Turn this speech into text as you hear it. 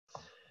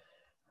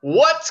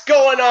What's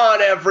going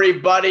on,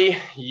 everybody?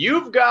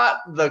 You've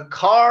got the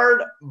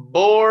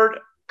Cardboard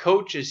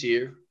Coaches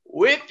here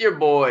with your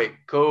boy,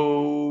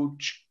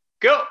 Coach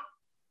Go.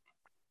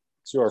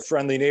 To our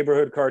friendly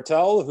neighborhood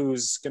cartel,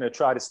 who's going to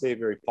try to stay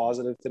very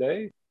positive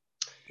today.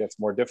 Gets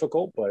more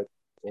difficult, but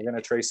we're going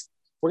to trace.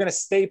 We're going to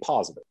stay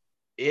positive.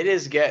 It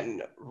is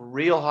getting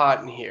real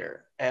hot in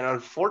here, and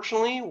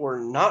unfortunately,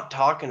 we're not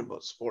talking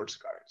about sports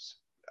cars.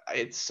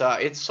 It's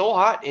so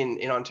hot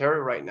in Ontario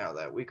right now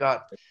that we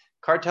got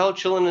Cartel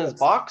chilling in his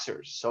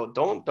boxers. So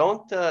don't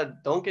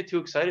get too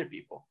excited,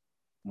 people.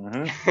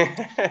 Mm-hmm.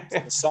 It's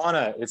like a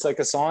sauna. It's like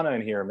a sauna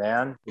in here,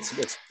 man. It's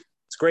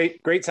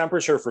great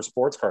temperature for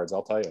sports cards.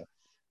 I'll tell you.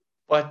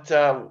 But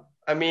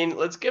I mean,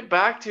 let's get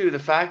back to the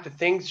fact that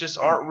things just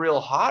aren't real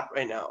hot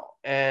right now,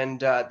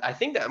 and I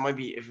think that might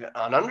be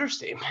an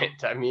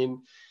understatement. I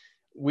mean,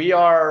 we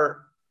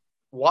are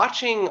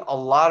watching a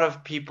lot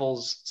of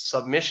people's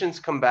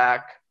submissions come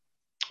back.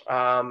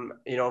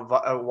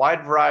 A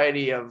wide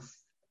variety of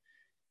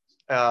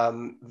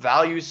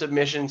value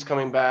submissions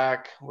coming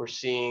back. We're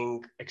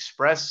seeing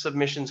express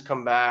submissions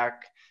come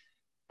back,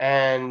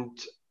 and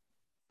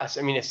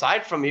I mean,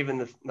 aside from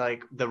even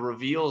the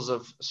reveals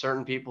of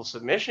certain people's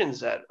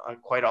submissions that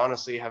quite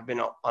honestly have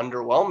been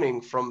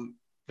underwhelming from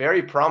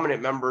very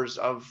prominent members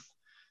of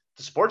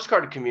the sports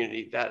card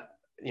community that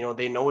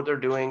they know what they're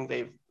doing.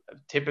 They've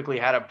typically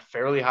had a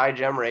fairly high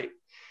gem rate.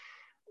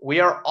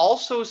 We are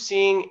also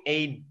seeing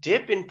a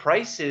dip in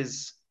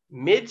prices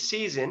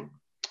mid-season,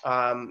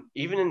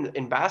 even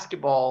in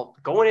basketball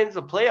going into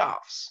the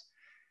playoffs,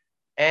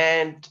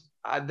 and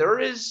there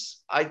is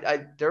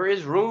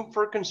room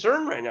for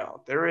concern right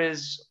now.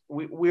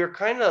 We're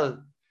kind of,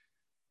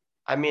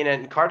 I mean,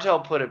 and Cartel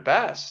put it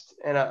best,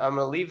 and I'm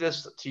gonna leave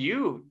this to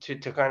you to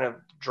kind of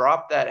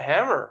drop that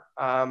hammer.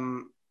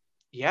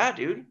 Yeah,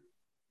 dude.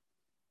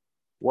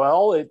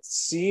 Well, it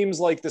seems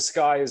like the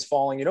sky is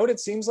falling. You know what it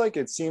seems like?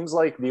 It seems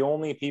like the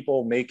only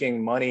people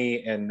making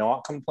money and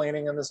not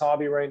complaining in this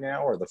hobby right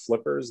now are the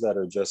flippers that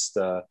are just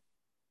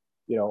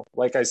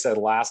like I said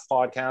last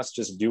podcast,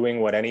 just doing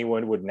what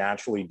anyone would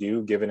naturally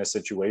do given a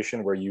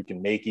situation where you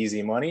can make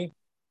easy money.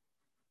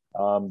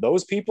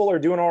 Those people are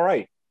doing all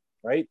right,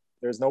 right?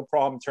 There's no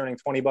problem turning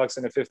 $20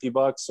 into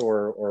 $50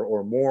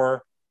 or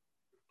more,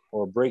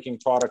 or breaking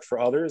product for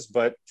others.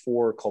 But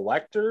for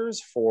collectors,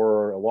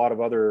 for a lot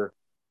of other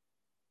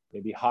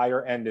maybe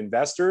higher end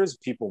investors,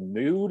 people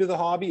new to the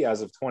hobby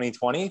as of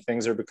 2020,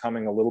 things are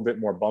becoming a little bit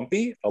more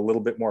bumpy, a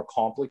little bit more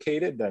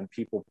complicated than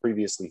people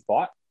previously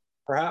thought,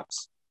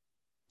 perhaps.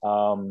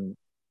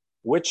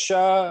 Which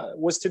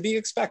was to be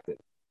expected.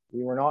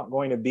 We were not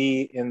going to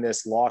be in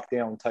this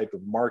lockdown type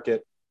of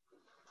market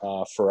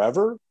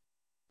forever.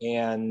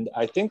 And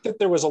I think that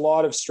there was a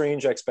lot of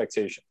strange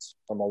expectations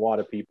from a lot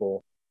of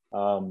people.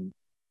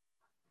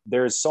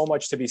 There's so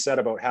much to be said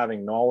about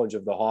having knowledge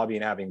of the hobby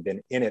and having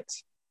been in it,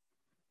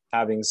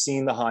 having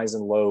seen the highs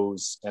and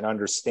lows and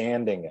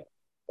understanding it,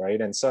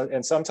 right? And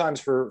sometimes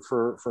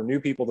for new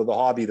people to the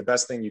hobby, the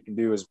best thing you can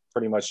do is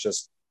pretty much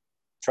just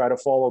try to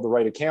follow the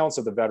right accounts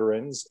of the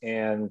veterans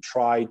and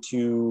try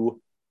to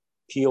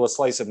peel a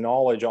slice of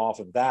knowledge off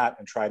of that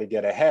and try to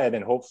get ahead.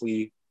 And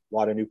hopefully a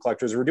lot of new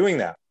collectors were doing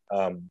that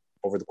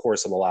over the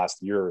course of the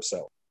last year or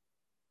so.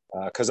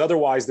 Because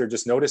otherwise they're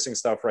just noticing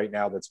stuff right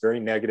now that's very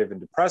negative and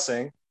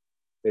depressing.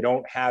 They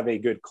don't have a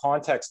good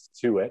context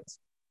to it.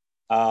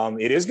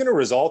 It is going to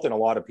result in a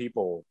lot of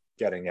people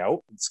getting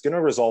out. It's going to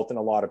result in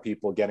a lot of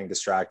people getting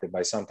distracted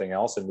by something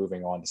else and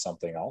moving on to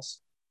something else.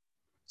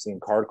 Seeing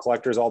card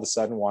collectors all of a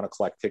sudden want to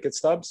collect ticket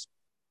stubs.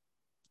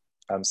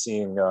 I'm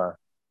seeing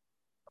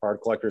card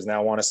collectors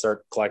now want to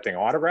start collecting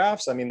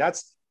autographs. I mean,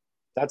 that's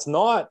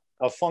not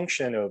a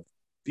function of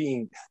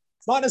being,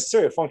 it's not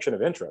necessarily a function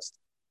of interest.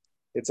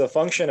 It's a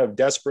function of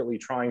desperately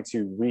trying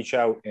to reach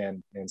out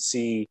and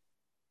see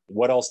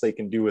what else they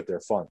can do with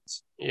their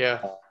funds.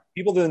 Yeah.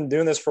 People that have been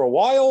doing this for a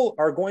while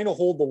are going to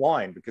hold the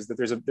line because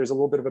there's a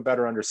little bit of a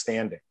better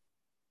understanding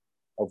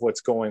of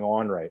what's going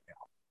on right now.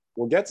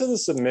 We'll get to the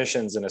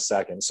submissions in a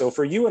second. So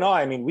for you and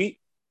I mean,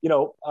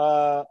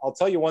 I'll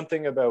tell you one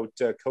thing about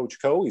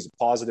Coach Co. He's a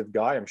positive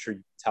guy. I'm sure you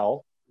can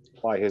tell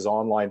by his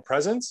online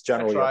presence,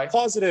 generally a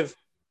positive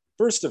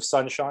burst of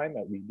sunshine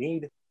that we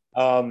need.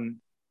 I'm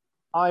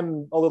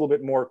a little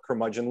bit more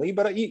curmudgeonly,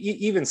 but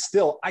even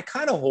still, I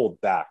kind of hold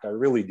back. I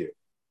really do.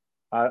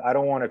 I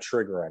don't want to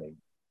trigger any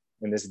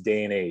in this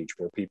day and age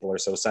where people are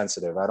so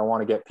sensitive. I don't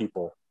want to get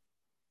people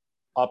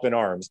up in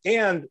arms.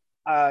 And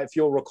if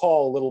you'll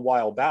recall a little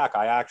while back,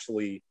 I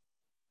actually,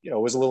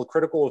 was a little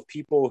critical of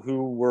people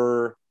who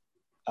were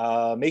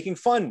making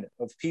fun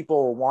of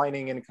people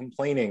whining and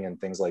complaining and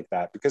things like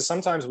that, because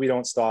sometimes we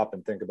don't stop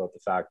and think about the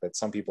fact that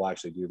some people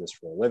actually do this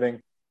for a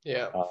living.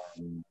 Yeah.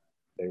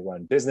 They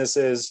run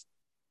businesses.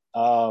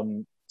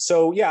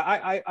 So yeah,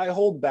 I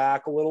hold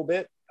back a little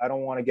bit. I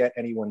don't want to get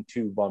anyone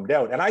too bummed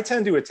out. And I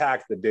tend to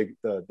attack the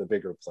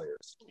bigger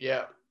players.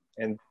 Yeah.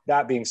 And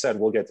that being said,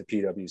 we'll get to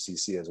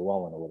PWCC as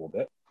well in a little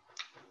bit.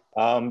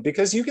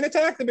 Because you can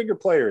attack the bigger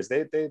players.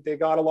 They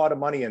got a lot of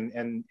money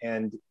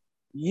and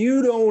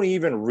you don't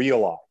even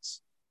realize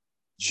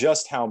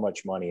just how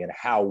much money and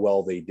how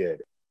well they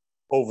did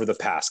over the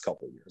past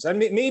couple of years. And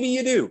maybe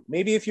you do.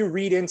 Maybe if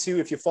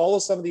you follow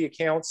some of the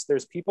accounts,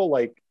 there's people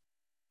like,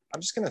 I'm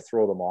just going to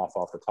throw them off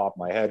the top of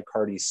my head.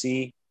 Cardi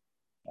C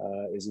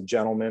is a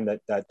gentleman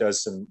that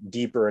does some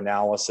deeper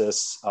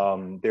analysis.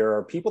 There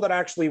are people that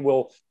actually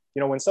will,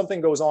 when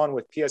something goes on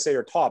with PSA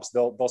or Topps,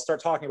 they'll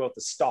start talking about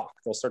the stock.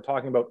 They'll start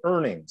talking about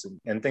earnings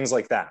and things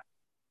like that.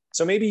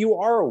 So maybe you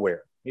are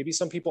aware. Maybe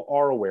some people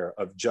are aware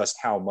of just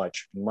how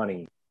much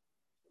money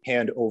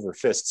hand over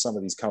fist some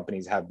of these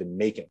companies have been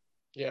making.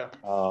 Yeah.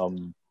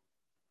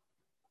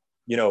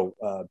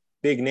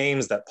 Big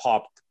names that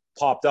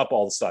popped up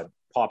all of a sudden,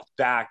 popped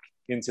back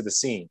into the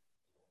scene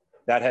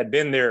that had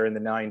been there in the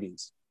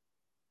 90s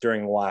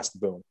during the last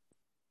boom,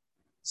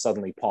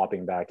 suddenly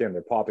popping back in.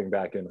 They're popping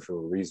back in for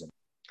a reason.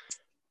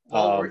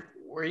 Well,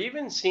 we're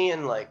even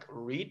seeing like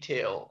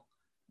retail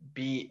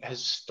be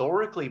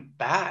historically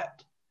bad.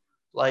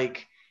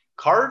 Like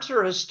cards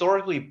are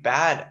historically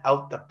bad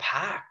out the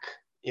pack.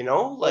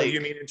 Like,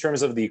 you mean in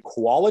terms of the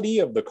quality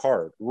of the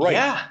card, right?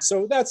 Yeah.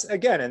 So that's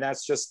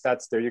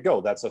there you go.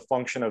 That's a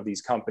function of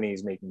these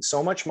companies making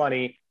so much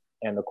money,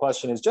 and the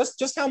question is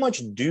just how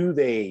much do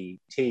they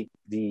take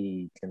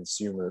the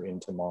consumer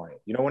into mind?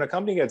 When a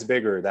company gets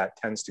bigger, that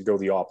tends to go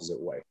the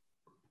opposite way.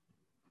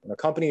 When a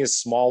company is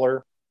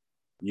smaller,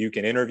 you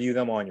can interview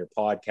them on your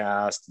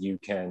podcast, you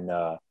can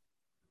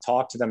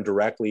talk to them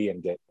directly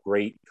and get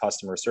great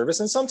customer service,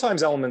 and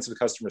sometimes elements of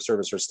customer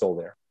service are still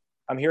there.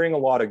 I'm hearing a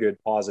lot of good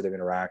positive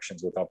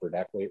interactions with Upper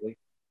Deck lately,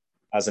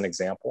 as an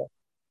example.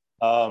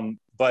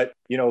 But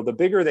the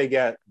bigger they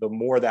get, the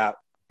more that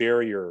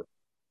barrier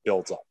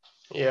builds up.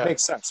 Yeah.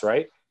 Makes sense,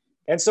 right?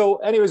 And so,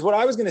 anyways, what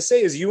I was going to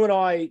say is, you and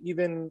I,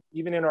 even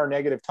in our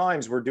negative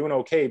times, we're doing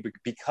okay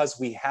because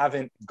we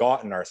haven't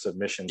gotten our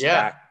submissions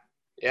back.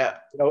 Yeah.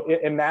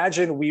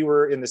 Imagine we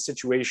were in the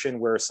situation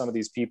where some of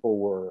these people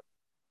were,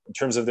 in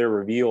terms of their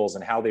reveals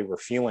and how they were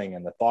feeling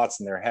and the thoughts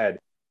in their head.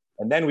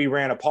 And then we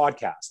ran a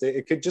podcast.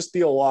 It could just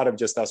be a lot of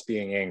just us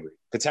being angry,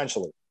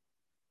 potentially.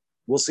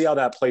 We'll see how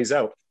that plays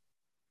out.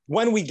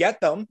 When we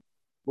get them,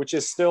 which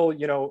is still,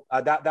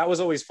 that was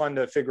always fun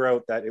to figure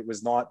out, that it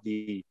was not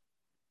the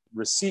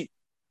receipt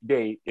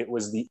date, it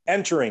was the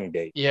entering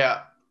date.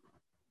 Yeah.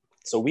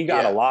 So we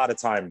got a lot of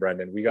time,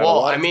 Brendan. We got a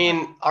lot of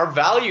time. Our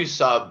value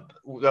sub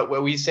that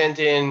we sent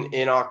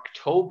in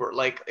October,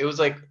 like it was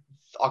like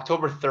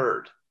October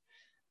 3rd.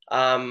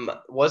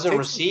 Wasn't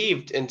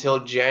received until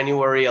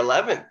January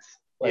 11th.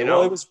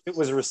 Well, it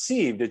was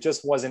received. It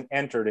just wasn't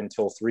entered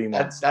until 3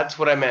 months. That's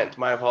what I meant.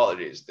 My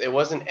apologies. It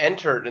wasn't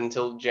entered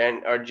until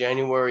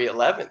January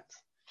 11th.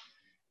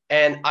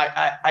 And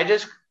I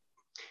just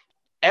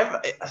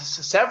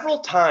several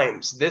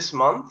times this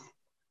month,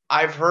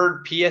 I've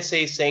heard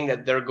PSA saying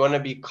that they're going to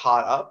be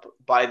caught up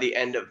by the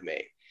end of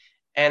May.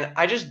 And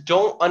I just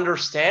don't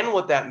understand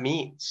what that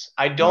means.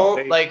 I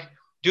don't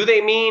do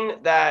they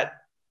mean that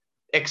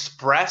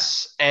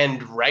Express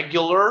and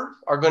regular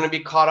are going to be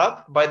caught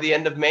up by the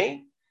end of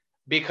May?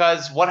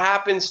 Because what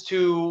happens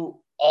to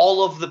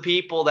all of the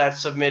people that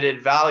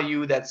submitted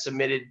value, that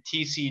submitted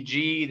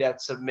TCG, that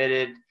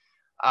submitted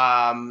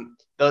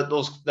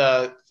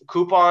the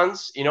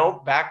coupons,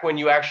 back when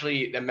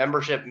the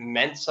membership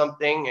meant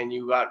something and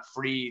you got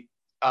free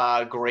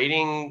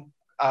grading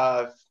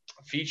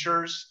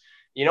features,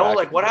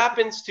 like what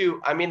happens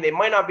to, they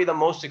might not be the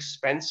most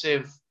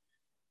expensive,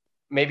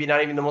 maybe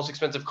not even the most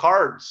expensive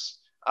cards,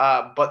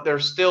 but they're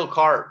still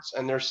cards,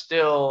 and they're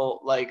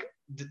still like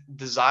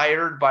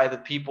desired by the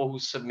people who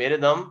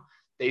submitted them.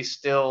 They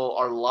still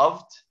are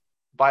loved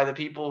by the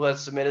people who have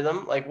submitted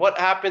them. Like what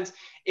happens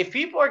if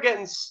people are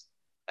getting,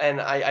 and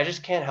I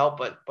just can't help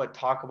but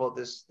talk about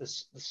the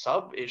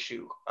sub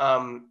issue.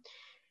 But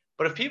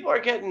if people are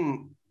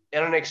getting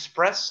an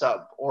express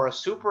sub or a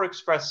super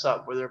express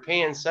sub where they're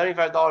paying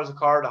 $75 a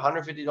card,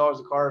 $150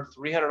 a card,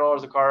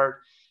 $300 a card,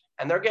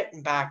 and they're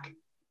getting back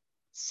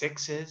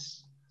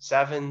 6s,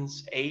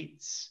 7s,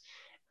 8s,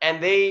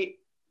 and they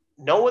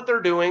know what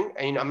they're doing.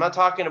 And I'm not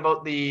talking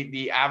about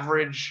the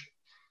average,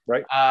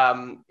 right?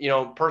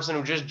 Person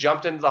who just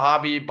jumped into the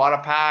hobby, bought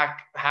a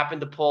pack,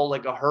 happened to pull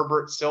like a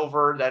Herbert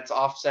Silver that's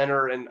off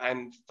center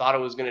and thought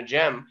it was going to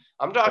gem.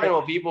 I'm talking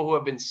about people who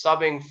have been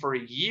subbing for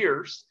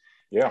years,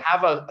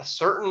 have a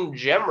certain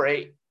gem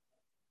rate,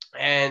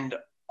 and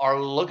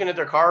are looking at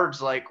their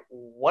cards like,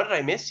 what did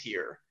I miss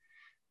here?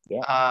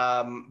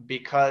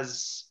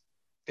 Because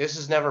this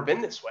has never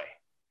been this way.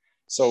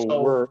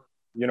 So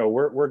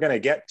we're going to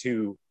get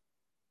to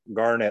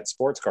Garnet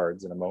sports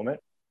cards in a moment,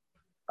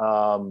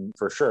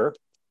 for sure.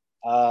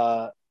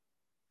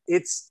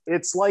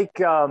 It's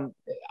like,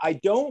 I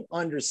don't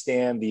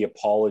understand the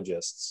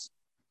apologists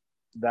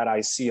that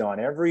I see on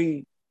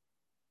every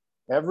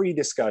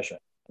discussion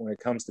when it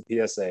comes to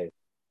PSA.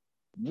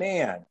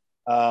 Man,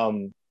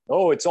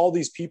 it's all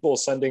these people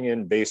sending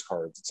in base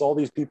cards. It's all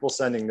these people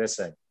sending this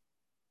in.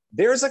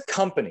 There's a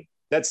company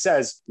that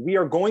says, we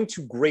are going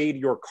to grade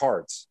your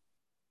cards.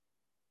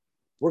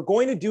 We're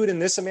going to do it in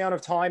this amount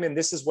of time, and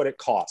this is what it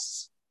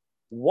costs.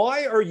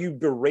 Why are you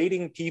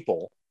berating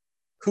people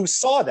who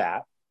saw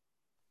that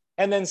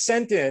and then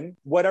sent in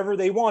whatever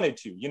they wanted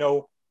to, you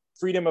know,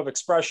 freedom of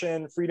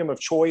expression, freedom of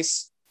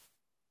choice.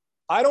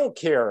 I don't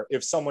care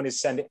if someone is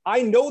sending,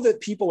 I know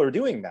that people are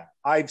doing that.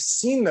 I've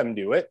seen them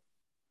do it.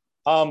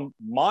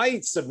 My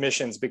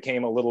submissions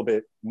became a little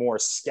bit more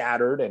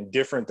scattered and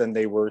different than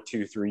they were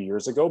 2-3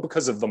 years ago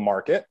because of the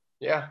market.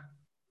 Yeah.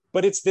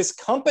 But it's this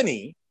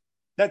company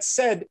that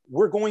said,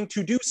 we're going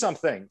to do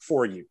something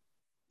for you.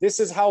 This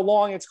is how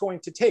long it's going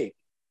to take.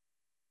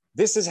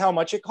 This is how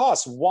much it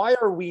costs. Why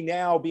are we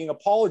now being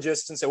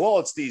apologists and say, well,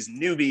 it's these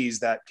newbies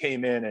that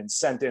came in and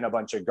sent in a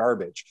bunch of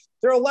garbage?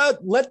 They're allowed,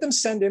 let them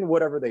send in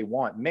whatever they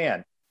want.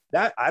 Man,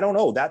 that, I don't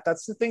know,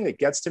 that's the thing that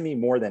gets to me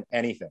more than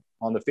anything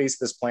on the face of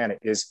this planet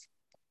is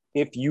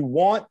if you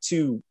want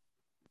to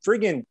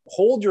friggin'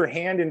 hold your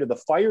hand into the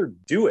fire,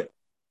 do it.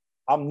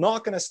 I'm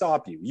not going to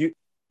stop you.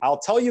 I'll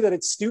tell you that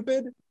it's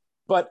stupid,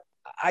 but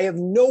I have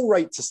no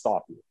right to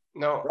stop you.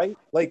 No. Right?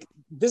 Like,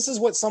 this is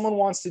what someone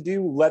wants to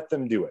do. Let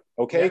them do it.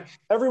 Okay. Yeah.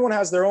 Everyone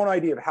has their own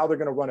idea of how they're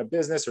going to run a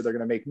business or they're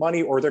going to make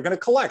money or they're going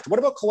to collect. What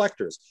about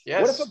collectors?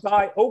 Yes. What if a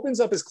guy opens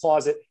up his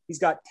closet? He's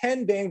got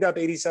 10 banged up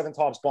 87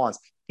 Topps bonds.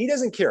 He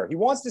doesn't care. He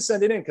wants to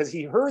send it in because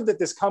he heard that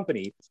this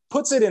company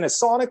puts it in a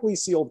sonically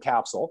sealed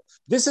capsule.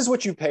 This is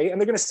what you pay.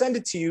 And they're going to send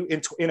it to you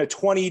in a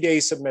 20-day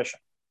submission.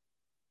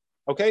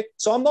 Okay.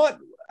 So I'm not,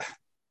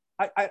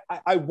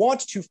 I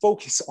want to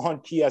focus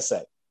on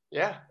PSA.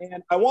 Yeah.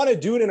 And I want to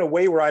do it in a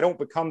way where I don't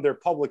become their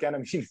public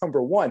enemy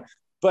number one.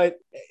 But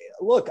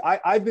look,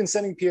 I've been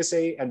sending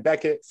PSA and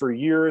Beckett for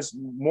years,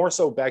 more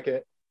so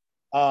Beckett.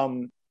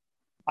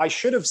 I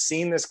should have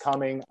seen this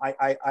coming.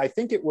 I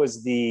think it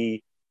was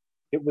the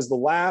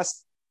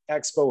last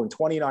expo in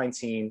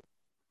 2019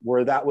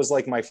 where that was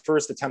like my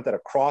first attempt at a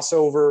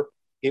crossover.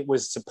 It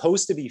was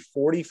supposed to be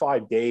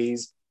 45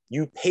 days.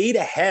 You paid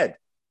ahead.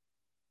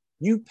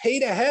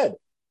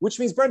 Which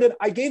means, Brendan,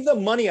 I gave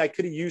them money I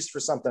could have used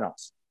for something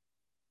else.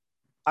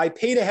 I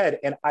paid ahead,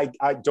 and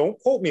I don't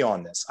quote me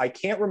on this. I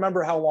can't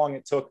remember how long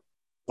it took,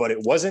 but it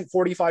wasn't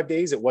 45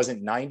 days. It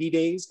wasn't 90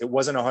 days. It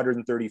wasn't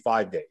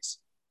 135 days.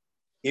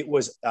 It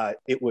was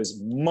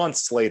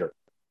months later,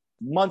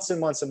 months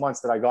and months and months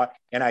that I got,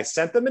 and I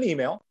sent them an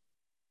email,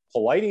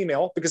 polite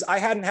email, because I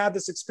hadn't had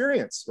this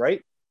experience,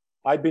 right?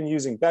 I'd been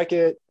using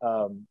Beckett,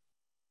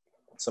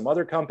 some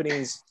other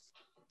companies,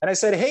 and I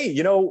said, hey,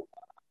 you know,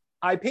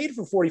 I paid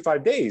for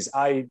 45 days.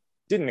 I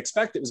didn't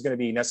expect it was going to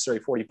be necessary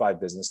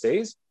 45 business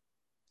days.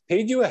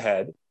 Paid you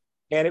ahead,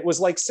 and it was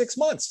like 6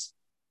 months.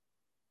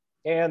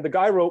 And the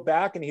guy wrote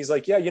back and he's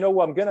like, yeah, you know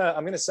what, I'm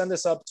gonna send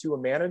this up to a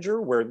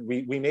manager where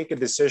we make a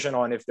decision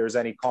on if there's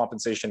any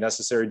compensation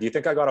necessary. Do you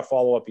think I got a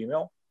follow-up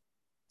email?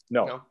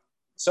 No.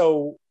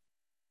 So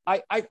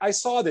I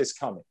saw this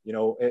coming, you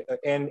know,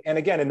 and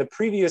again, in the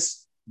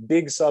previous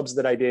big subs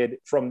that I did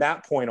from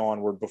that point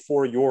onward,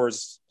 before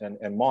yours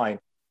and mine,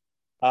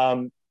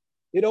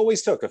 it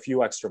always took a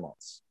few extra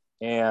months.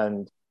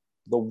 And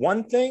the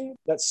one thing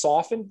that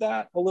softened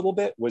that a little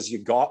bit was you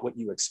got what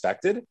you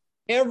expected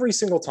every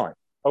single time.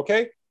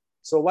 Okay.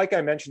 So like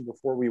I mentioned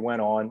before we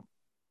went on,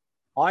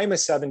 I'm a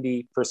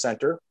 70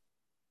 percenter.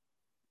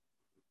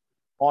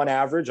 On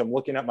average, I'm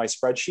looking at my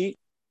spreadsheet.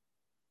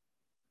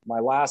 My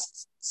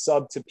last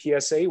sub to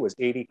PSA was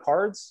 80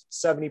 cards,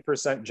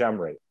 70%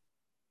 gem rate.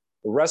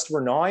 The rest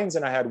were 9s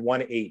and I had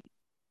 180.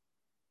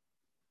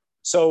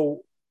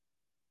 So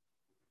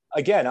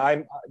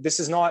again, this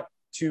is not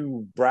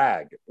to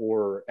brag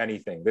or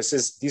anything.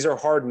 These are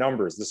hard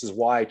numbers. This is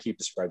why I keep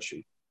the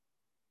spreadsheet.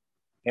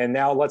 And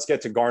now let's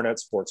get to Garnet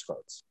Sports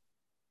Cards.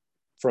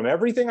 From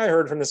everything I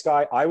heard from this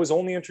guy, I was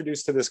only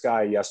introduced to this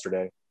guy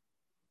yesterday.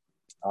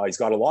 He's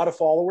got a lot of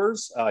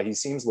followers. He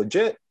seems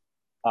legit.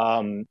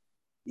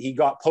 He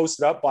got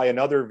posted up by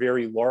another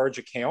very large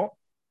account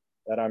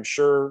that I'm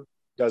sure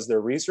does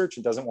their research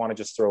and doesn't want to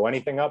just throw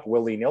anything up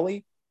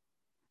willy-nilly.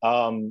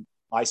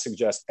 I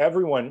suggest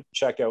everyone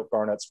check out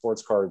Garnet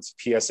Sports Cards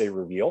PSA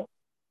reveal,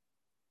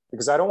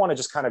 because I don't want to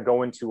just kind of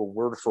go into a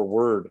word for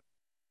word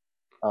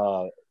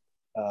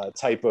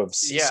type of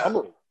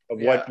summary of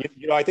what,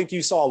 you know, I think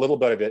you saw a little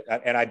bit of it,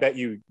 and I bet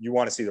you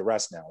want to see the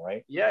rest now,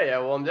 right? Yeah.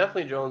 Well, I'm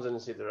definitely jonesing to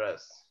see the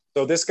rest.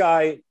 So this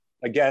guy,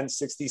 again,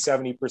 60,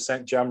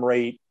 70% gem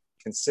rate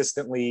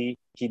consistently.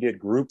 He did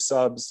group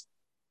subs.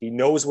 He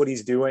knows what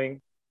he's doing.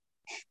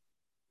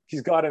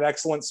 He's got an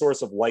excellent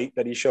source of light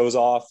that he shows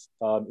off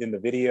in the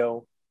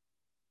video.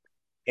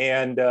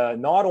 And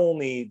not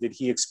only did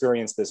he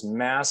experience this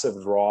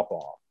massive drop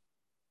off,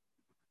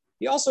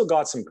 he also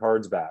got some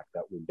cards back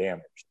that were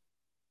damaged.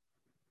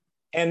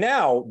 And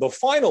now the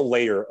final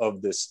layer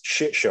of this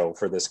shit show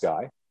for this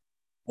guy,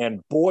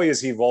 and boy, is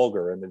he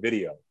vulgar in the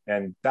video.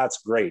 And that's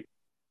great.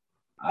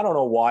 I don't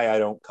know why I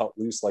don't cut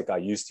loose like I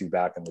used to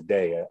back in the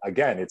day.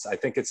 Again, I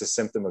think it's a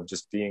symptom of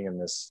just being in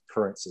this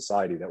current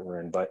society that we're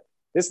in. But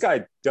this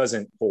guy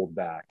doesn't hold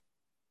back,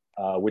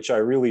 which I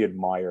really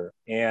admire.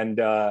 And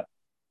the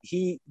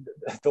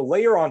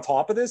layer on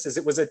top of this is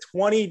it was a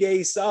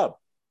 20-day sub.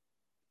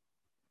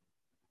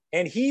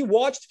 And he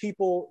watched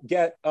people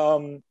get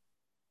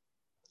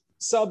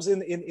subs in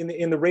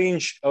the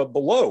range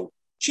below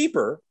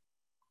cheaper.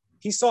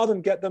 He saw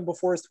them get them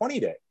before his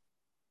 20-day.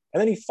 And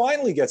then he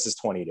finally gets his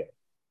 20-day.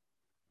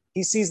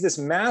 He sees this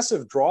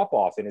massive drop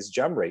off in his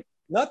gem rate.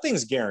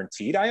 Nothing's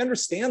guaranteed. I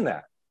understand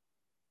that.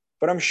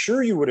 But I'm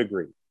sure you would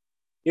agree.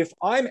 If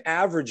I'm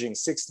averaging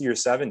 60 or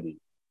 70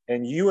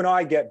 and you and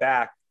I get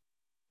back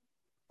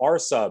our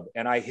sub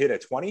and I hit a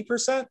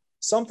 20%,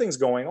 something's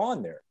going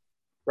on there,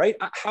 right?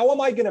 How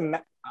am I going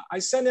to, I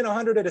send in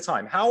 100 at a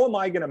time. How am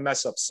I going to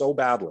mess up so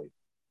badly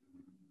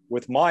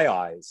with my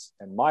eyes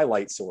and my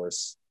light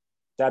source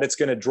that it's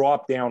going to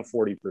drop down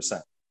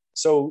 40%?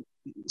 So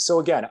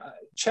again,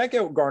 check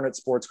out Garnet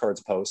Sports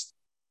Cards post.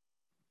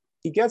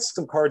 He gets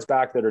some cards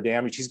back that are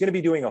damaged. He's going to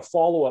be doing a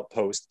follow-up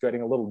post,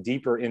 getting a little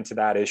deeper into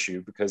that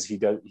issue, because he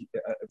does,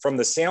 from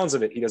the sounds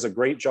of it, he does a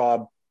great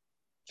job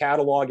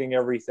cataloging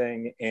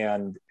everything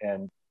and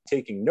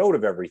taking note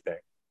of everything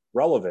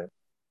relevant.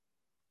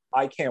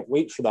 I can't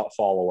wait for that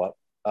follow-up.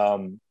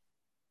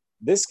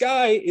 This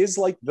guy is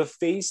like the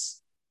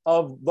face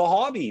of the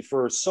hobby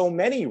for so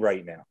many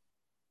right now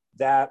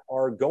that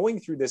are going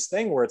through this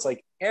thing where it's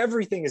like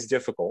everything is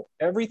difficult.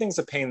 Everything's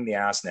a pain in the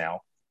ass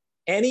now.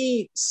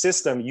 Any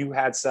system you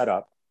had set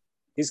up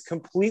is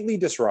completely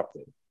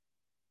disrupted.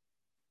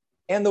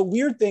 And the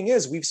weird thing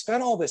is, we've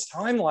spent all this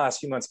time the last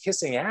few months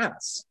kissing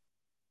ass.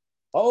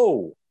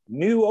 Oh,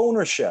 new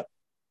ownership.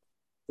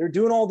 They're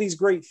doing all these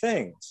great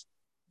things.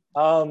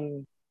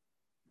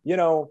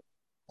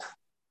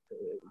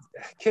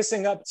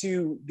 Kissing up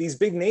to these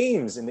big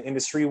names in the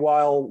industry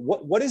while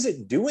what is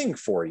it doing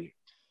for you?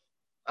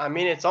 I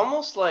mean, it's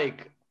almost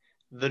like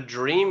the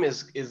dream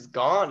is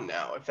gone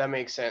now, if that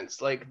makes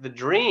sense. Like the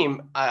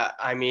dream,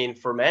 I mean,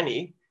 for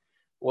many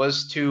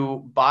was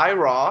to buy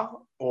raw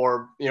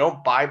or,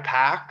 buy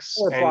packs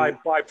or and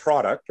buy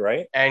product,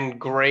 right? And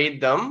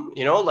grade them,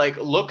 like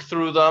look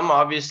through them,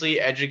 obviously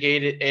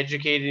educated,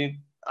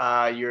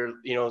 you're,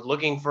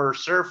 looking for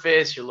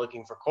surface, you're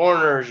looking for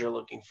corners, you're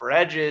looking for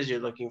edges, you're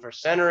looking for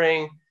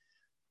centering.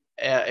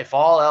 If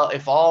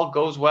all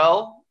goes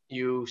well,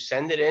 you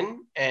send it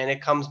in and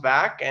it comes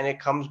back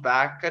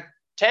a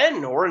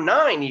 10 or a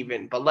 9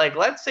 even. But like,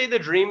 let's say the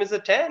dream is a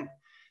 10.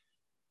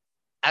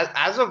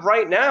 As of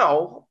right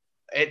now,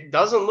 it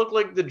doesn't look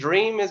like the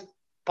dream is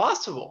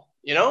possible,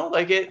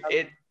 like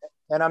it.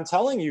 And I'm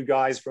telling you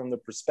guys from the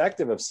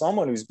perspective of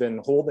someone who's been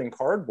holding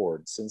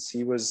cardboard since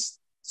he was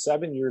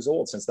 7 years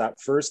old, since that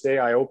first day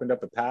I opened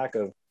up a pack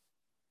of,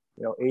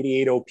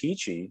 88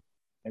 O-Pee-Chee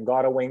and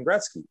got a Wayne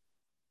Gretzky.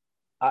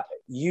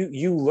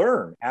 You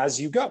learn as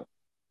you go,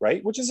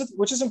 right? Which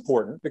is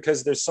important,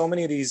 because there's so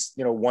many of these,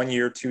 1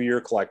 year, 2 year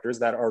collectors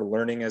that are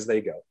learning as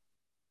they go,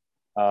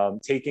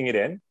 taking it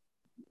in.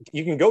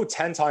 You can go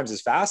 10 times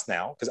as fast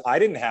now, because I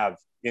didn't have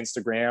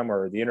Instagram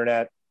or the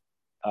internet,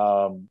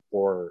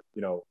 or,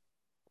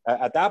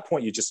 at that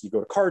point, you go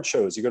to card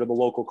shows, you go to the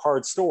local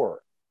card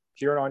store.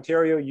 Here in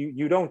Ontario,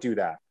 you don't do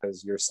that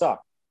because you're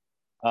stuck.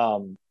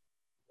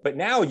 But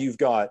now you've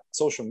got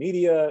social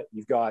media,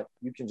 you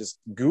can just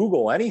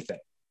Google anything.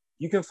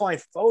 You can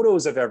find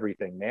photos of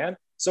everything, man.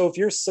 So if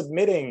you're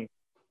submitting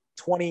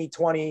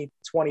 2020,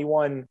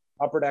 21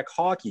 Upper Deck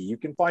hockey, you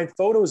can find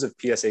photos of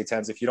PSA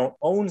 10s if you don't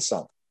own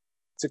some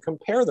to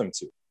compare them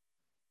to.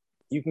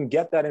 You can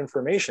get that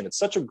information. It's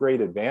such a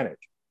great advantage.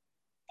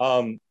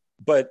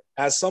 But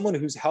as someone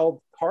who's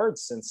held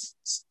cards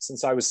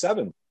since I was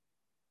 7,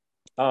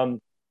 the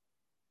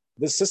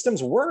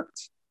systems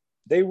worked.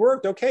 They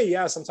worked. Okay,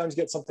 yeah, sometimes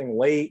you get something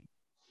late.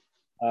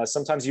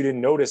 Sometimes you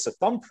didn't notice a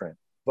thumbprint,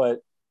 but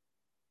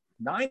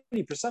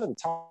 90% of the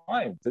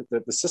time,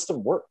 the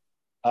system worked.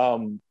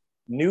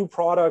 New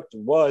product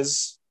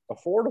was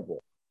affordable.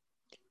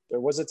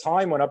 There was a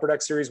time when Upper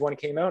Deck Series 1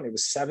 came out and it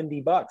was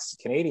 $70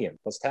 Canadian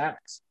plus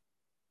tax.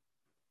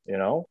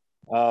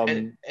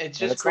 And it's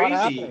just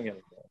crazy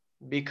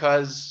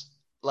because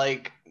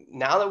like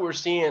now that we're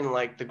seeing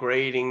like the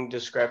grading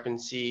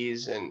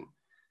discrepancies and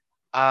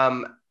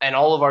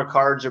all of our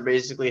cards are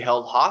basically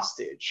held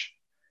hostage.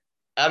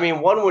 I mean,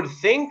 one would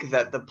think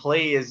that the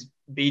play is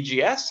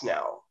BGS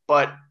now,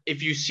 but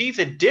if you see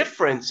the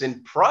difference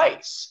in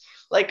price,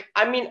 like,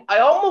 I mean, I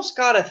almost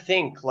gotta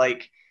think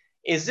like,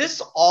 is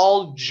this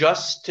all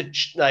just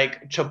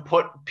to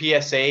put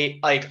PSA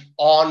like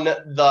on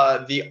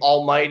the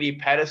almighty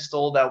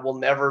pedestal that will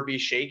never be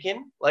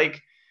shaken? Like,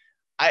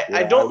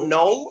 I don't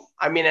know.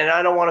 I mean, and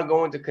I don't want to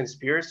go into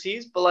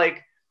conspiracies, but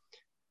like,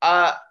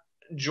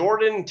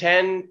 Jordan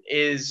 10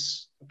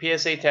 is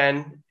PSA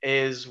 10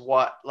 is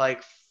what,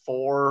 like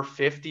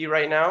 $450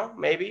 right now,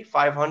 maybe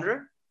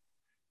 $500.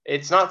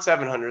 It's not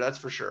 $700, that's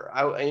for sure.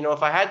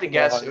 If I had to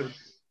guess, it would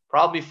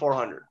probably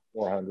 $400.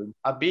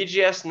 A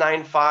BGS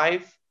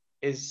 9.5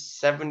 is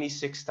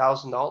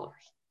 $76,000.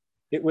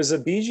 It was a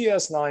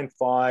BGS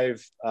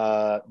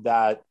 9.5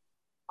 that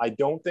I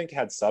don't think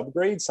had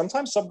subgrades.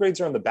 Sometimes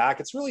subgrades are on the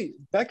back.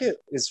 Beckett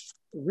is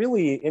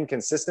really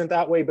inconsistent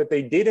that way, but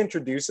they did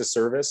introduce a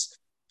service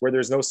where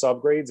there's no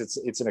subgrades.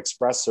 It's an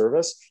express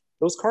service.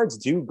 Those cards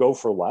do go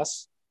for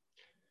less.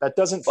 That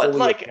doesn't fully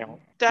like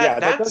account.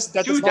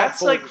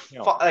 That's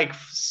like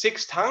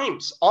 6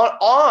 times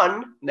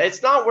on.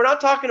 It's not. We're not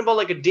talking about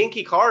like a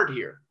dinky card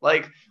here.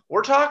 Like,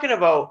 we're talking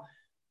about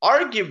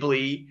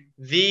arguably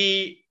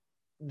the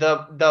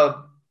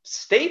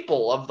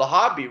staple of the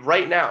hobby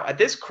right now at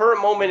this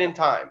current moment in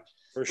time.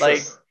 For sure.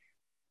 Like,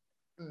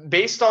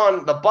 based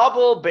on the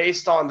bubble,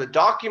 based on the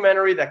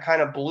documentary that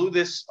kind of blew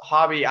this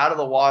hobby out of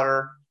the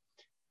water,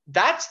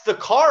 that's the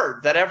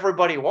card that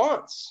everybody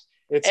wants.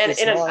 It's a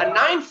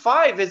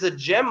 9.5 is a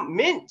gem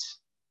mint.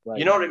 Right.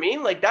 You know what I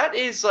mean? Like, that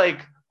is like,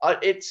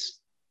 it's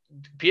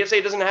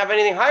PSA doesn't have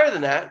anything higher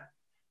than that.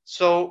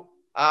 So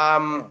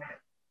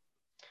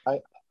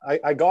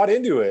I got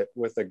into it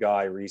with a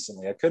guy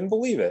recently. I couldn't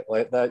believe it,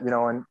 like that, you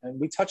know, and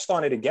we touched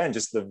on it again,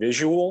 just the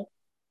visual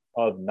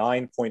of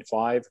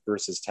 9.5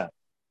 versus 10.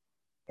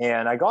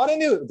 And I got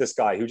into this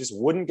guy who just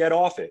wouldn't get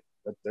off it.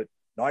 That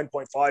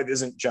 9.5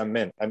 isn't gem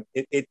mint. And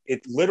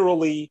it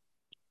literally,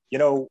 you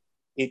know,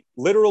 it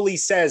literally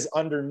says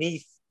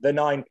underneath the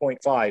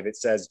 9.5, it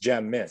says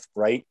gem mint,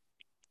 right?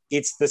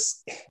 It's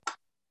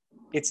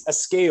a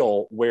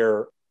scale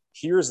where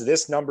here's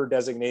this number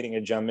designating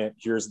a gem mint,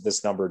 here's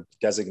this number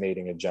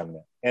designating a gem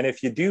mint. And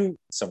if you do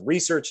some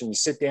research and you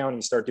sit down and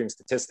you start doing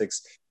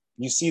statistics,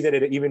 you see that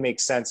it even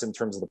makes sense in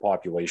terms of the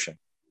population.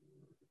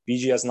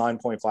 BGS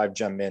 9.5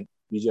 gem mint,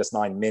 BGS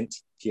 9 mint,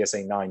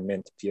 PSA 9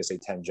 mint, PSA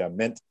 10 gem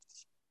mint.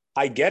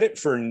 I get it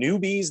for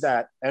newbies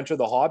that enter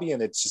the hobby,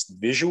 and it's just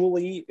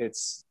visually,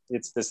 it's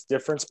this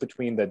difference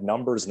between the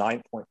numbers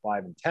 9.5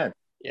 and 10.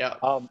 Yeah.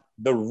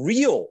 The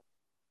real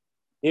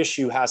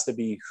issue has to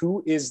be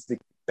who is the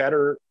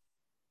better,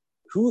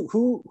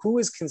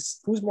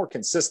 who's more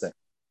consistent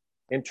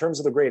in terms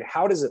of the grade.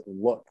 How does it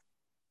look?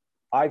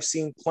 I've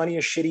seen plenty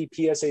of shitty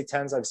PSA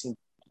 10s. I've seen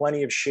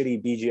plenty of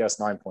shitty BGS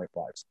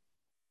 9.5s.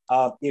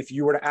 If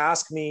you were to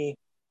ask me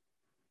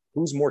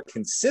who's more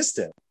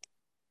consistent,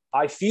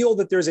 I feel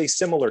that there's a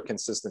similar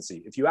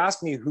consistency. If you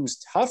ask me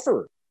who's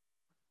tougher,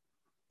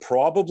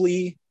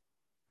 probably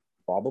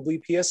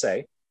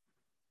PSA.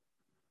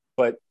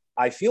 But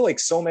I feel like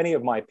so many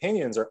of my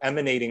opinions are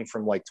emanating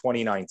from like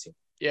 2019.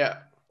 Yeah.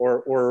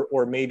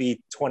 Or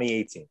maybe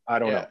 2018. I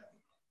don't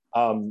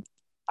know.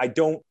 I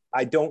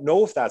don't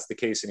know if that's the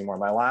case anymore.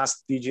 My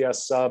last BGS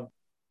sub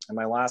and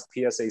my last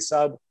PSA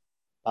sub,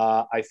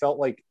 I felt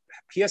like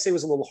PSA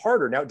was a little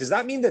harder. Now, does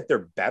that mean that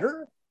they're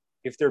better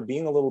if they're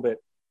being a little bit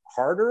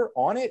harder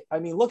on it? I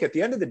mean, look, at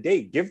the end of the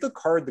day, give the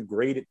card the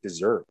grade it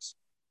deserves.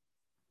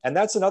 And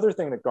that's another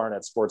thing that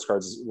Garnet Sports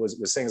Cards was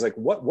saying, is like,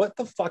 what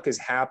the fuck is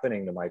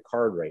happening to my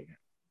card right now?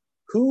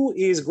 Who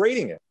is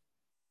grading it?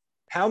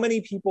 How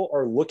many people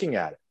are looking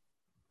at it?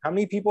 How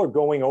many people are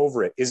going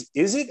over it? Is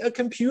it a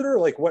computer?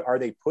 Like, what are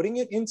they putting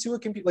it into a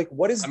computer? Like,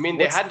 what is? I mean,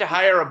 they had to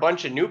hire a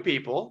bunch of new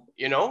people,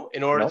 you know,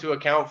 in order to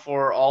account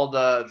for all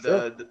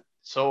the.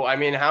 So, I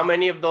mean, how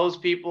many of those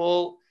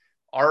people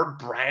are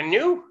brand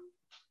new?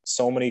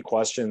 So many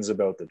questions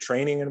about the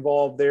training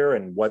involved there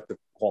and what the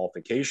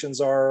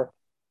qualifications are.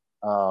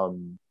 But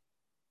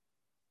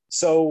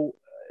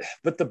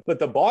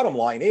the bottom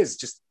line is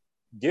just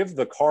give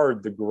the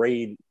card the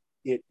grade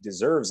it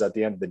deserves at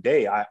the end of the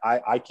day.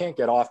 I can't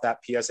get off that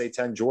PSA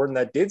 10 Jordan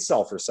that did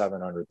sell for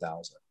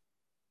 700,000.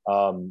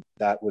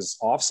 That was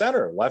off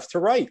center, left to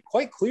right,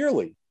 quite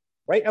clearly,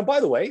 right? And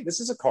by the way,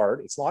 this is a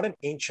card. It's not an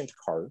ancient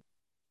card,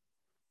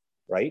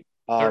 right?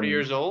 30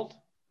 years old.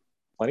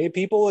 Plenty of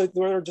people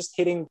who are just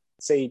hitting,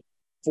 say,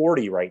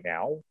 40 right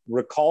now.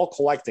 Recall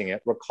collecting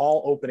it.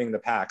 Recall opening the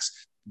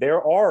packs.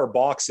 There are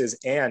boxes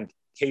and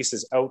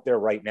cases out there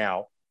right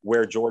now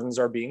where Jordans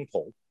are being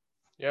pulled.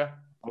 Yeah.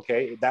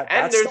 Okay,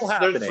 that's still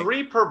happening. There's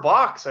 3 per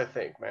box, I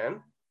think,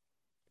 man.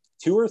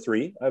 2 or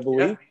 3, I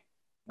believe.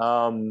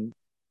 Yeah.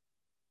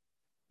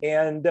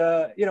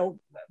 You know,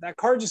 that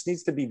card just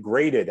needs to be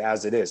graded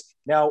as it is.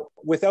 Now,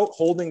 without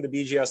holding the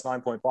BGS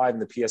 9.5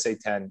 and the PSA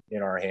 10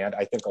 in our hand,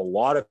 I think a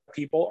lot of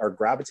people are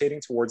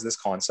gravitating towards this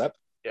concept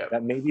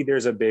that maybe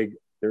there's a big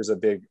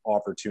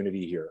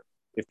opportunity here.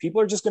 If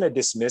people are just going to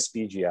dismiss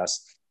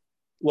BGS,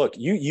 look,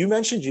 you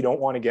mentioned you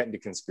don't want to get into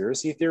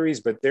conspiracy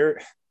theories, but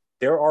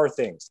there are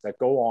things that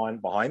go on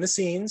behind the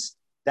scenes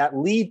that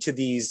lead to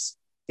these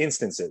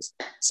instances.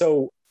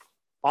 So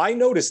I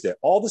noticed it.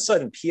 All of a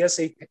sudden,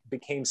 PSA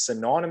became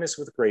synonymous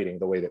with grading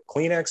the way that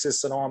Kleenex is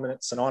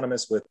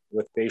synonymous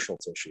with facial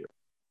tissue.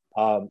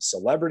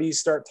 Celebrities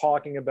start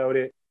talking about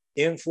it.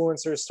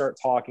 Influencers start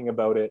talking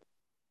about it.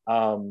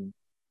 And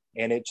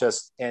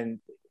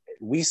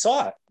we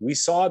saw it. We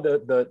saw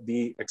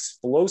the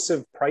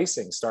explosive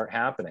pricing start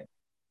happening.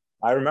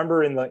 I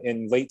remember in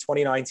late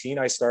 2019,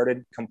 I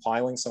started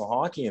compiling some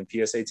hockey in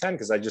PSA 10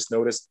 because I just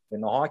noticed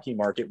in the hockey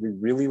market, we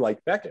really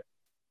like Beckett.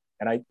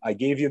 And I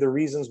gave you the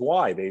reasons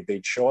why.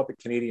 They'd show up at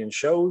Canadian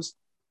shows.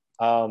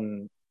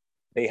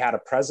 They had a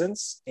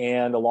presence,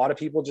 and a lot of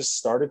people just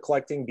started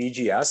collecting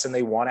BGS, and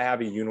they want to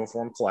have a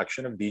uniform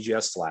collection of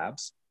BGS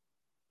slabs.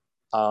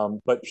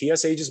 But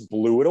PSA just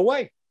blew it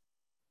away.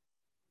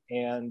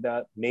 And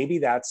maybe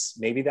that's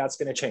going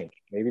to change.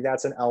 Maybe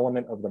that's an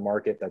element of the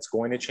market that's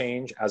going to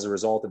change as a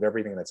result of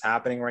everything that's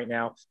happening right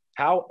now.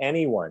 How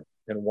anyone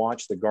can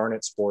watch the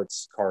Garnet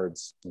Sports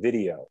Cards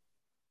video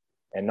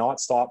and not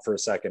stop for a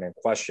second and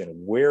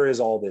question, where is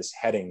all this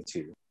heading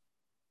to?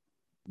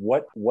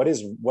 What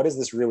is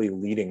this really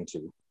leading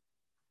to?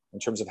 in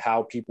terms of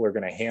how people are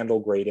going to handle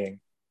grading.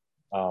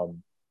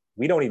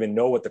 We don't even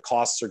know what the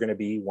costs are going to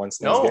be once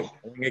things get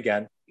going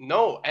again.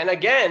 No. And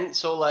again,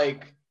 so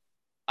like,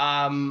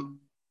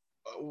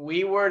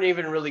 we weren't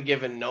even really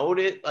given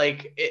notice.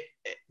 Like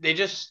they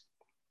just,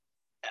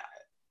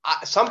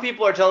 some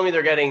people are telling me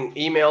they're getting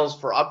emails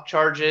for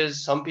upcharges.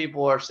 Some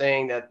people are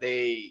saying that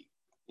they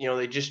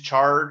just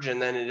charge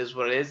and then it is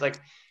what it is. Like,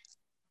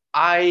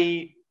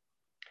 I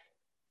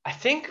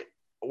think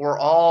we're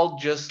all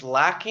just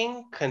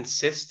lacking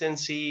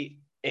consistency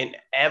in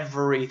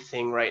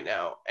everything right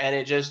now. And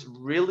it just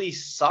really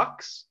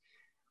sucks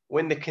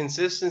when the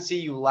consistency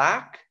you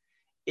lack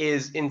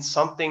is in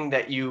something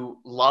that you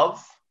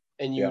love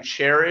and you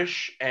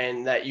cherish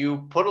and that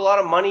you put a lot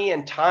of money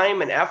and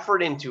time and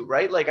effort into,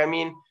 right? Like, I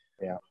mean,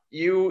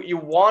 you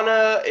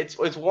wanna, it's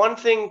one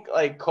thing,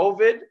 like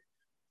COVID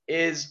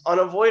is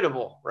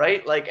unavoidable,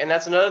 right? Like, and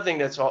that's another thing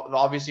that's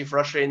obviously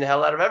frustrating the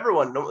hell out of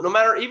everyone. No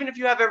matter, even if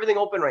you have everything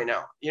open right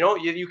now,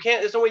 you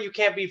can't, there's no way you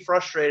can't be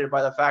frustrated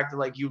by the fact that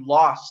like you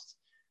lost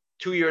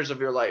 2 years of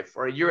your life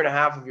or a year and a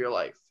half of your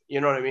life.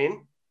 You know what I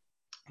mean?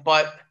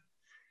 But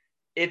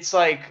it's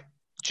like,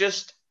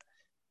 just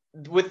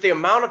with the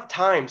amount of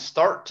time,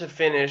 start to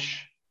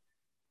finish,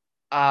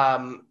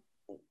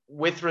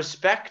 with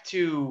respect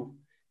to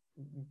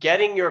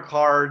getting your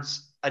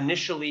cards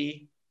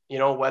initially,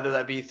 whether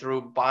that be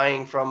through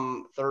buying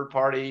from third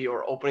party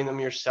or opening them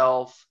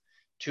yourself,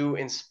 to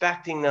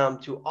inspecting them,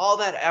 to all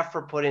that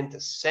effort put into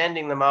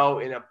sending them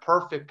out in a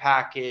perfect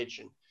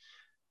package,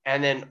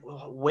 and then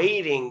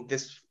waiting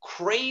this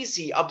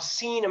crazy,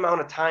 obscene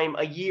amount of time,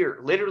 a year,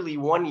 literally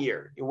 1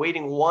 year. You're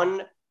waiting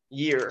 1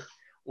 year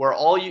where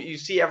all you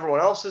see everyone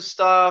else's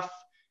stuff,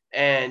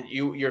 and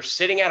you're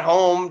sitting at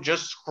home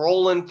just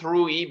scrolling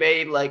through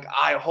eBay like,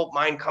 I hope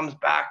mine comes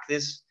back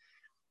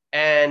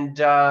and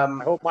I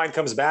hope mine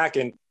comes back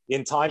in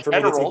time for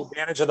me to take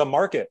advantage of the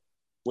market,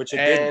 which it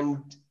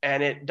didn't.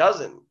 And it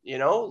doesn't,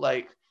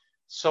 like,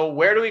 so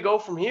where do we go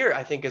from here,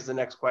 I think, is the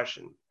next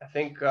question. I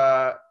think,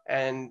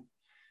 and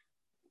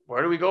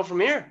where do we go from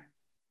here?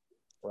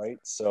 Right.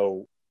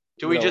 So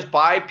do we just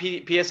buy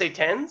PSA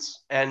 10s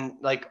and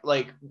like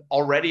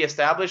already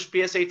established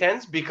PSA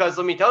 10s? Because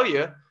let me tell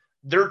you,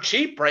 they're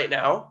cheap right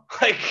now.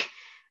 Like,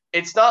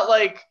 it's not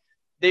like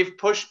they've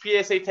pushed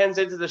PSA 10s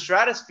into the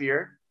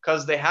stratosphere,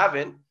 because they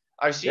haven't.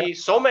 I see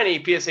so many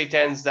PSA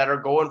 10s that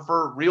are going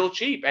for real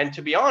cheap. And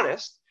to be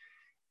honest,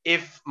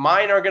 if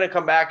mine are going to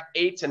come back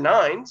 8s and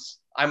 9s,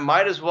 I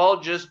might as well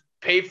just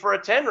pay for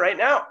a 10 right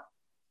now.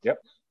 Yep.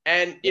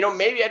 And,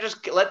 maybe I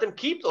just let them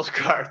keep those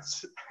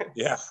cards.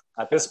 Yeah.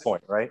 At this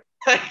point, right?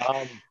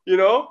 I'm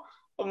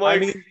like, I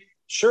mean,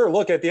 sure.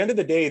 Look, at the end of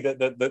the day,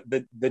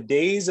 the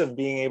days of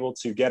being able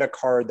to get a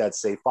card that's,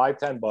 say,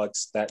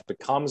 $5-10 that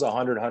becomes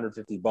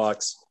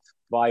 $100-150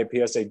 via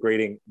PSA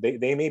grading,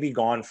 they may be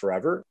gone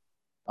forever.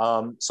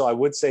 So I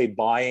would say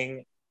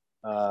buying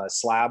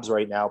slabs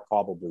right now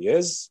probably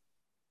is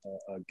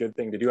a good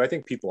thing to do. I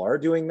think people are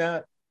doing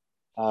that,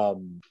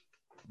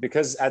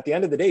 because at the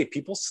end of the day,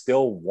 people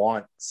still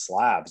want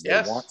slabs. They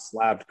want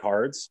slabbed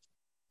cards.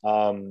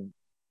 I'm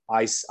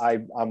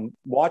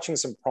watching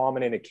some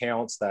prominent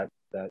accounts that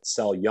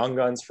sell Young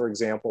Guns, for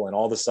example, and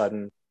all of a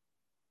sudden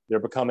they're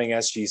becoming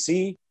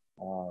SGC,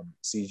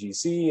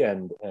 CGC,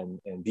 and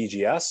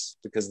BGS,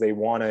 because they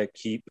want to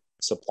keep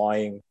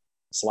supplying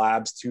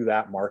slabs to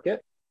that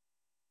market.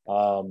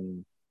 I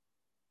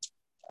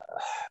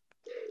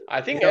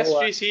think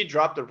SGC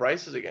dropped the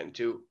prices again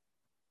too.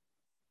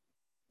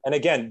 And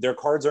again, their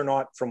cards are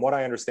not, from what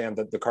I understand,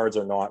 that the cards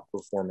are not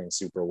performing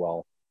super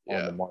well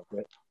on the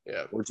market.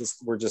 Yeah, we're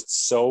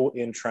just so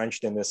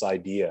entrenched in this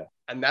idea,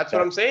 and that's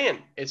what I'm saying.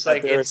 It's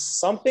like there's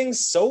something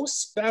so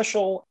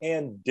special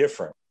and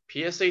different.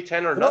 PSA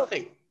 10 or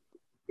nothing.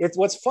 It's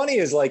what's funny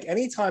is, like,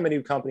 anytime a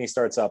new company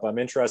starts up, I'm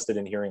interested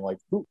in hearing, like,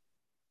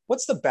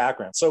 what's the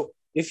background. So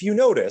if you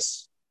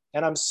notice,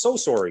 and I'm so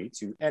sorry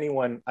to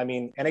anyone, I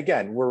mean, and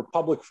again, we're a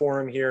public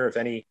forum here. If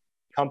any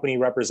company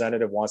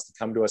representative wants to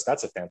come to us,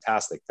 that's a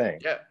fantastic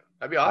thing. Yeah,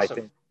 that'd be awesome. I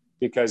think,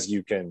 because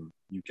you can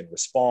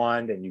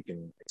respond and you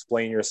can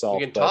explain yourself.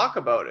 You can talk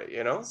about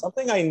it,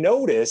 Something I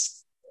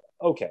noticed,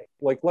 okay,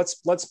 like,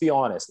 let's be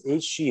honest,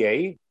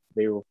 HGA,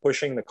 they were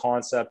pushing the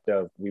concept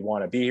of, we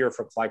want to be here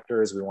for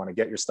collectors, we want to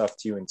get your stuff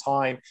to you in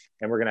time,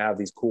 and we're going to have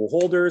these cool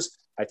holders.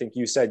 I think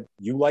you said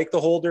you like the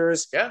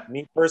holders. Yeah.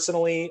 Me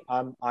personally,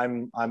 I'm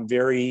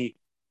very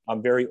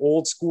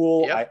old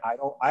school. Yeah.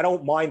 I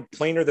don't mind,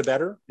 plainer the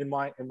better, in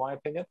my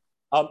opinion.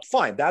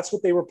 Fine, that's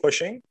what they were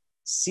pushing.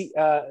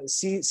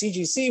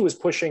 CGC was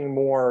pushing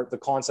more the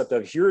concept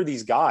of, here are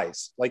these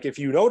guys. Like, if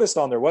you noticed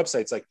on their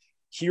websites, like,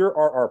 here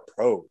are our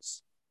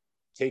pros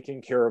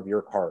taking care of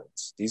your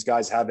cards. These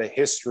guys have a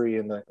history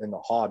in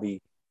the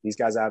hobby. These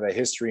guys have a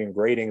history in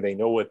grading. They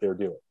know what they're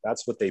doing.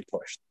 That's what they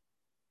pushed.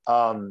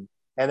 And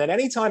then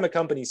anytime a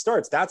company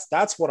starts,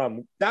 that's what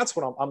I'm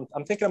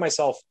thinking to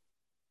myself,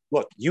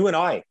 look, you and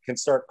I can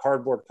start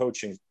cardboard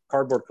coaches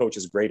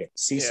grading,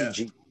 CCG.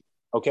 Yeah.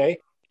 Okay.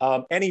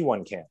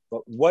 Anyone can,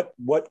 but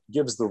what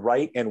gives the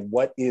right, and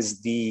what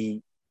is the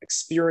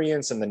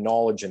experience and the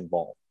knowledge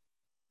involved?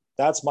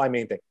 That's my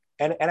main thing.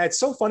 And it's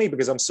so funny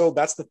because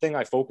that's the thing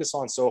I focus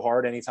on so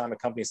hard anytime a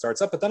company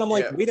starts up. But then I'm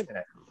like, wait a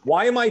minute,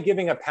 why am I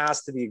giving a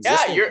pass to the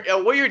existing? Yeah,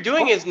 what you're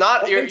doing is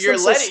not you're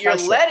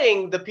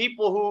letting the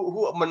people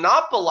who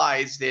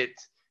monopolized it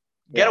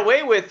get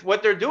away with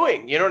what they're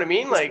doing. You know what I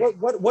mean? Like,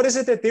 what is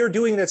it that they're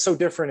doing that's so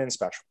different and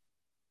special?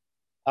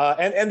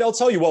 And they'll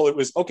tell you, well, it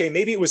was okay.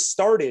 Maybe it was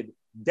started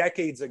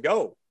decades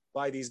ago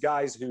by these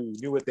guys who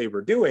knew what they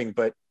were doing,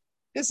 but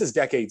this is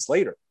decades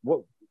later.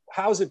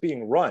 How is it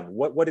being run?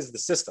 What is the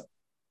system?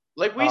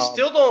 Like, we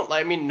still don't,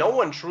 I mean, no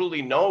one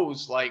truly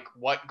knows like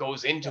what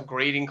goes into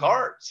grading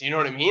cards. You know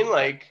what I mean?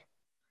 Like,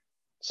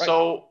 right.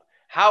 So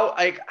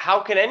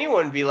how can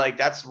anyone be like,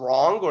 that's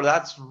wrong, or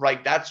that's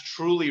right, that's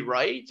truly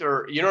right,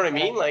 or you know what I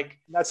mean? Like,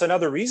 that's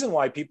another reason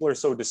why people are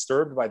so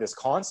disturbed by this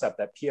concept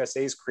that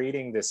PSA is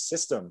creating this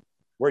system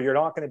where you're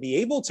not going to be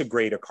able to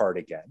grade a card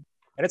again.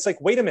 And it's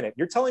like, wait a minute,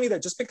 you're telling me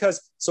that just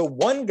because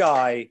one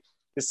guy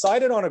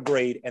decided on a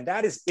grade, and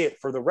that is it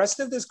for the rest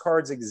of this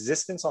card's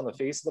existence on the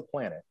face of the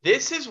planet.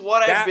 This is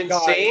what I've been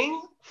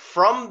saying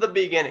from the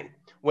beginning.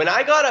 When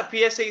I got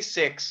a PSA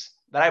 6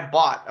 that I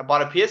bought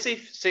a PSA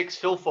 6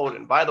 Phil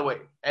Foden. By the way,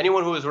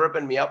 anyone who was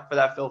ripping me up for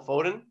that Phil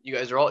Foden, you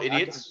guys are all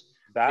idiots.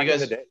 Back in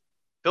the day.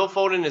 Phil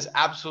Foden is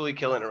absolutely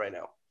killing it right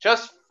now.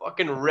 Just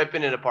fucking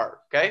ripping it apart,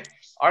 okay?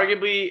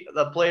 Arguably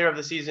the player of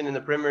the season in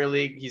the Premier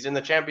League. He's in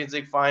the Champions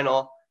League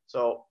final.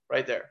 So,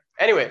 right there.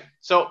 Anyway,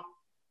 so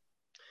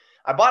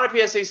I bought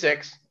a PSA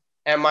 6,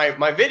 and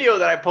my video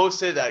that I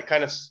posted that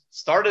kind of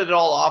started it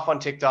all off on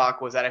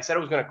TikTok was that I said I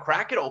was going to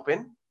crack it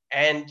open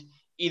and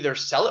either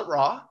sell it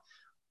raw,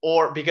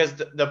 or because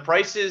the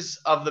prices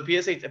of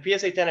the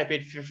PSA 10 I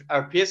paid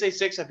PSA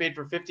 6 I paid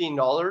for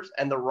 $15,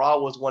 and the raw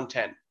was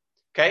 $110.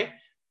 Okay,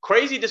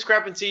 crazy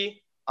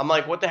discrepancy. I'm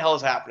like, what the hell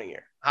is happening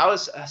here? How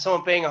is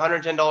someone paying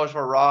 $110 for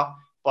a raw,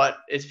 but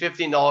it's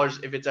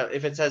 $15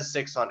 if it says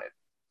 6 on it?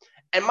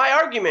 And my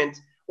argument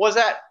was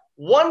that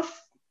one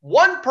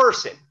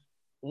person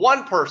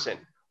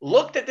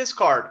looked at this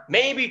card,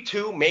 maybe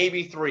two,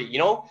 maybe three. You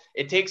know,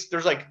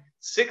 there's like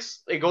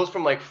 6. It goes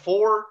from like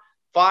 4,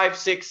 5,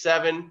 6,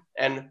 7,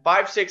 and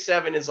 5, 6,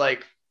 7 is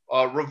like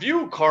a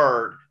review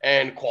card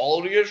and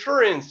quality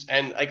assurance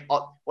and like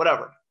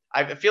whatever.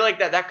 I feel like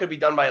that could be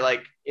done by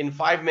like in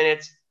 5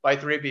 minutes by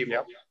 3 people.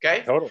 Yep.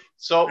 Okay. Totally.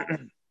 So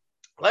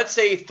let's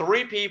say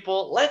 3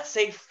 people, let's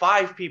say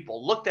 5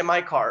 people looked at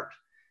my card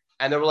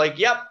and they were like,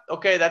 yep,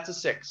 okay, that's a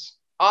 6.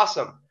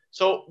 Awesome.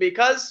 So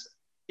because,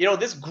 you know,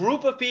 this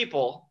group of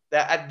people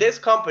that at this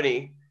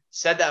company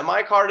said that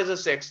my card is a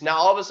 6, now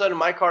all of a sudden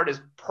my card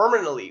is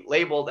permanently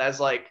labeled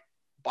as like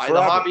by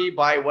Forever. The hobby,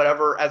 by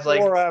whatever, as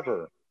like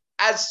Forever.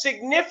 As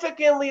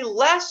significantly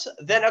less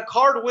than a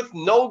card with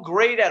no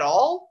grade at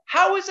all.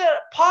 How is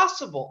that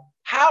possible?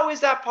 How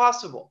is that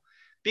possible?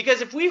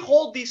 Because if we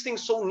hold these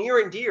things so near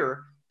and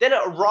dear, then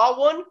a raw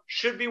one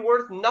should be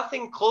worth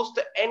nothing close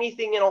to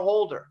anything in a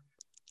holder.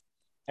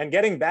 And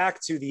getting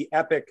back to the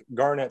epic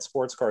Garnet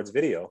Sports Cards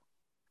video,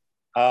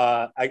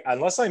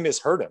 unless I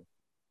misheard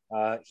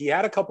him, he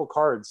had a couple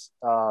cards.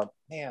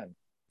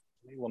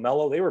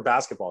 LaMelo, they were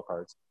basketball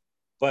cards,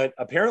 but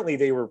apparently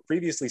they were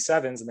previously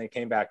 7s and they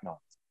came back 9s.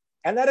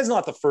 And that is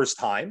not the first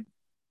time.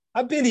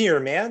 I've been here,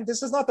 man.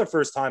 This is not the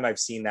first time I've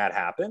seen that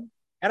happen.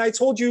 And I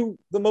told you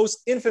the most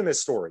infamous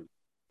story.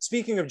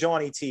 Speaking of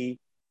Johnny T,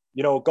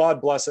 you know,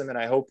 God bless him, and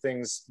I hope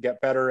things get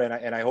better,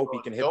 and I hope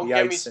he can hit the ice. Don't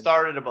get me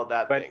started about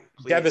that thing,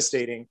 please.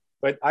 Devastating.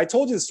 But I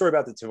told you the story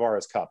about the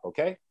Tavares Cup,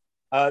 okay?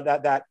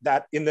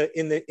 That in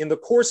the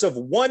course of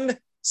one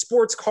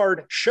sports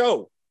card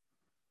show,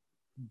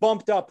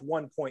 bumped up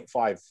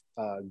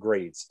 1.5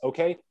 grades,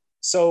 okay?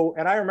 So,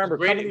 and I remember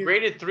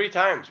graded 3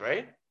 times,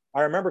 right?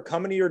 I remember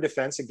coming to your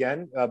defense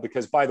again,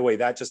 because, by the way,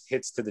 that just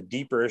hits to the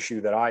deeper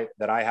issue that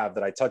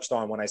I touched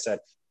on when I said,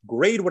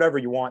 grade whatever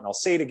you want. And I'll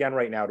say it again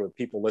right now to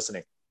people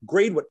listening.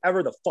 Grade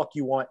whatever the fuck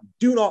you want.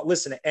 Do not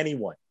listen to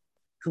anyone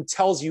who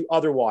tells you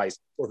otherwise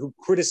or who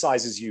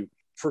criticizes you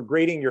for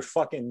grading your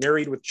fucking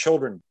Married with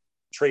Children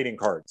trading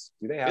cards.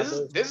 Do they have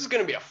those? This is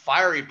going to be a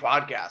fiery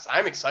podcast.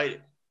 I'm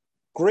excited.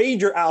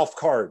 Grade your ALF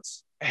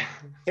cards,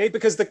 okay?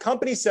 Because the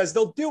company says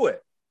they'll do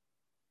it.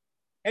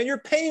 And you're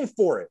paying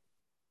for it.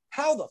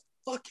 How the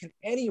fuck can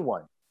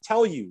anyone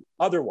tell you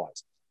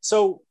otherwise?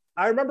 So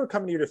I remember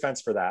coming to your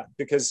defense for that,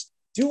 because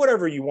do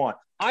whatever you want.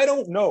 I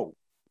don't know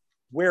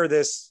where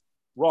this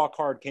raw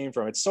card came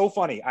from. It's so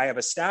funny. I have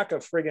a stack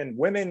of friggin'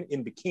 women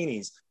in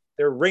bikinis.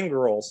 They're ring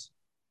girls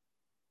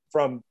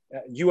from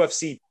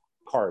UFC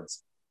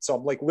cards. So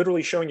I'm like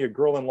literally showing you a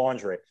girl in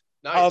lingerie.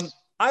 Nice.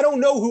 I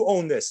don't know who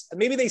owned this.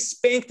 Maybe they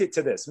spanked it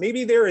to this.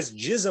 Maybe there is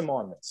jism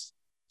on this.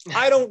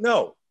 I don't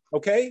know.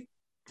 Okay.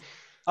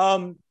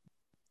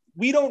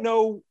 We don't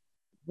know.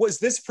 Was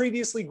this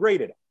previously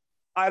graded?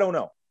 I don't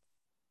know.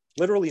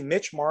 Literally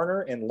Mitch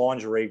Marner and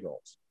lingerie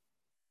girls.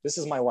 This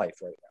is my life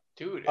right now.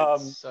 Dude,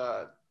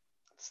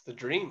 it's the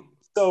dream.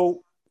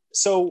 So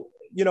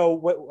you know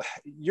what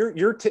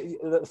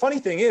the funny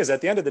thing is,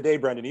 at the end of the day,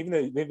 Brendan,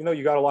 even though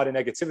you got a lot of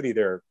negativity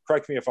there,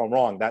 correct me if I'm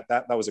wrong,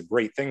 that was a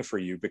great thing for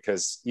you,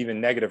 because even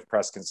negative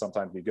press can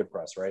sometimes be good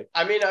press, right?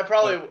 I mean,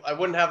 I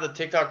wouldn't have the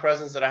TikTok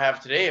presence that I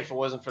have today if it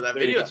wasn't for that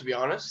video, to be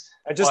honest.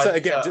 And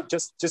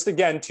just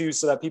again too,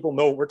 so that people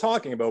know what we're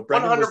talking about,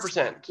 Brendan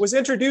 100% was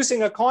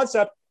introducing a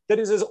concept that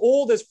is as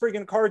old as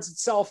friggin' cards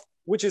itself,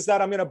 which is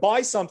that I'm going to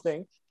buy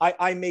something.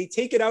 I may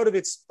take it out of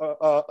its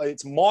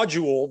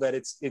module that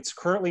it's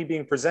currently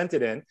being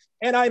presented in,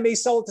 and I may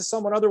sell it to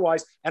someone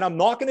otherwise. And I'm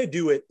not going to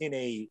do it in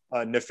a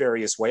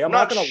nefarious way. I'm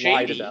not going to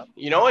lie to them.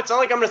 You know, it's not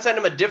like I'm going to send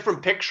him a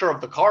different picture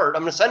of the card.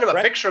 I'm going to send him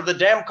a picture of the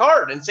damn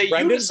card and say,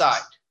 you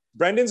decide.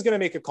 Brendan's going to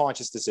make a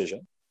conscious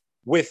decision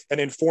with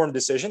an informed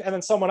decision, and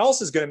then someone else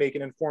is going to make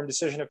an informed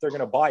decision if they're going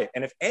to buy it.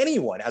 And if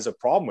anyone has a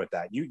problem with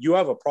that, you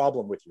have a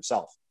problem with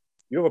yourself.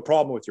 You have a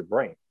problem with your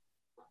brain.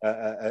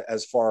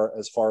 As far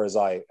as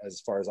I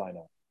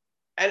know,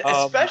 and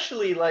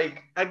especially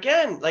like,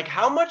 again, like,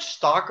 how much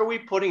stock are we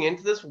putting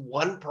into this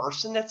one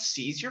person that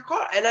sees your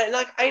car? And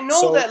I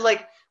know that,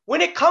 like,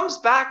 when it comes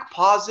back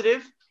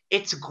positive,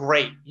 it's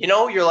great. You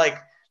know, you're like,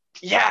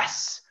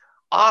 yes,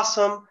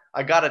 awesome.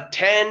 I got a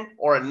 10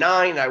 or a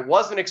 9. I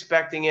wasn't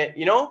expecting it.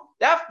 You know,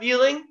 that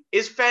feeling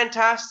is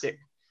fantastic.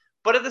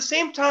 But at the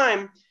same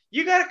time,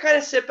 you got to kind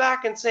of sit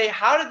back and say,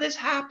 how did this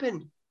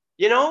happen?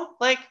 You know,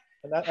 like.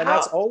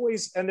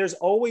 And there's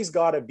always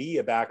got to be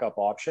a backup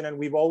option. And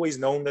we've always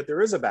known that there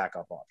is a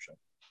backup option.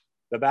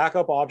 The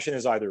backup option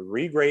is either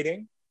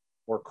regrading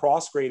or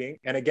cross grading.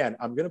 And again,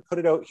 I'm going to put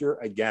it out here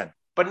again.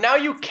 But now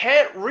you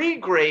can't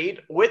regrade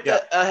with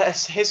a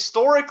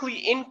historically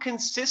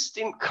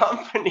inconsistent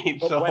company.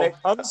 But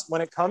when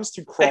it comes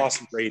to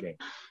cross grading,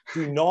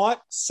 do not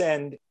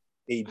send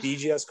a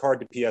BGS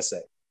card to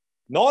PSA.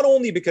 Not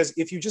only because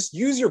if you just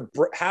use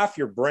half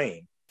your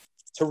brain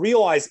to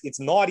realize it's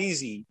not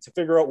easy to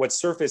figure out what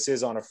surface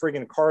is on a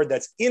friggin' card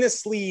that's in a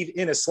sleeve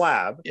in a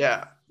slab.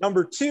 Yeah.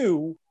 Number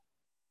two,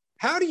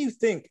 how do you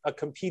think a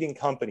competing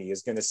company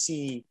is going to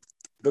see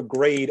the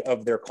grade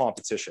of their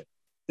competition?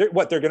 They're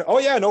going to, oh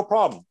yeah, no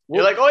problem.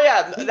 You're like, oh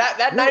yeah,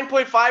 that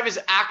 9.5 is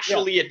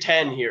actually a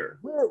 10 here.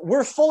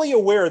 We're fully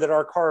aware that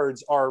our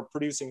cards are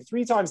producing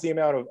 3 times the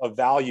amount of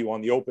value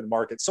on the open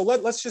market. So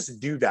let's just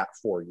do that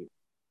for you.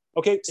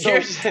 Okay.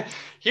 So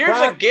here's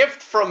a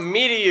gift from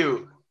me to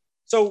you.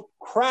 So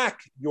crack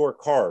your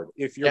card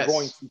if you're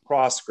going to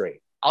cross grade.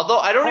 Although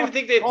I don't even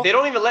think they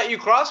don't even let you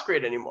cross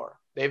grade anymore.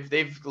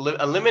 They've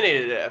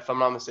eliminated it, if I'm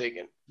not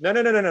mistaken.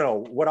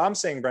 No. What I'm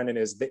saying, Brendan,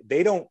 is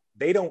they don't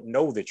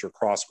know that you're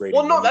cross grading.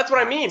 Well, no, that's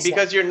what I mean,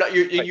 because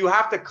you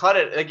have to cut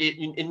it. Like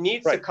it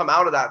needs to come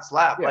out of that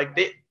slab. Yeah. Like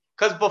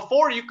because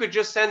before you could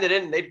just send it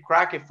in and they'd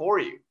crack it for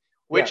you,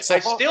 which I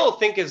still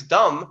think is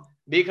dumb,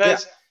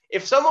 because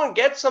if someone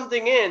gets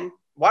something in,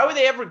 why would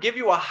they ever give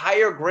you a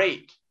higher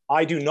grade?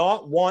 I do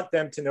not want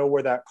them to know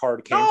where that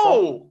card came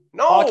from.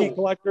 No. Hockey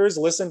collectors,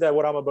 listen to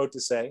what I'm about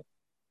to say.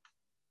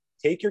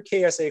 Take your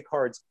KSA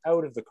cards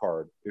out of the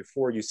card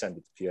before you send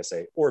it to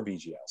PSA or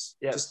BGS.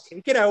 Yes. Just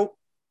take it out.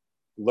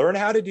 Learn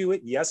how to do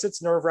it. Yes,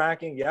 it's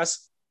nerve-wracking.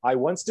 Yes, I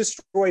once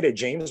destroyed a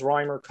James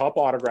Reimer Cup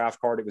autograph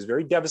card. It was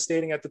very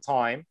devastating at the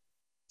time.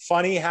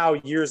 Funny how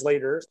years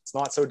later, it's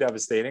not so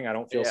devastating. I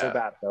don't feel so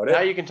bad about it.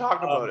 Now you can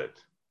talk about it.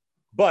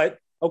 But,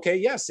 okay,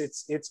 yes,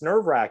 it's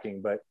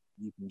nerve-wracking, but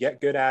you can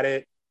get good at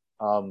it.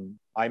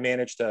 I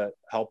managed to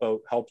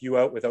help you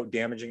out without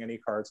damaging any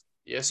cards.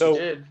 Yes, you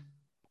did.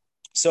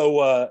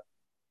 So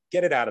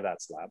get it out of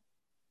that slab,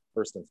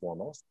 first and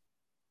foremost.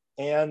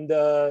 And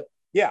I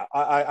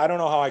don't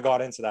know how I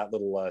got into that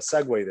little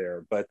segue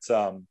there, but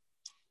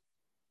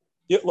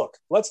look,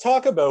 let's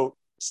talk about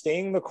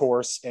staying the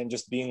course and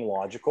just being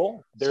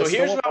logical. So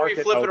here's how we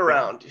flip it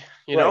around,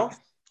 you know?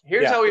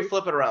 Here's how we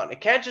flip it around.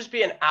 It can't just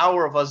be an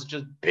hour of us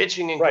just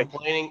bitching and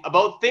complaining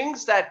about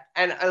things that,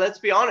 and let's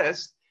be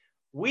honest,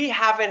 we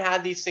haven't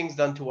had these things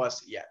done to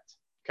us yet.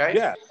 Okay.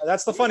 Yeah,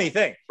 that's the funny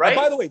thing. Right. And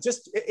by the way,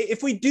 just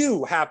if we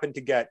do happen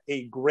to get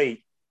a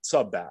great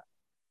sub bat,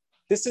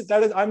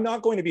 I'm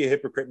not going to be a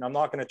hypocrite, and I'm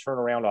not going to turn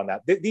around on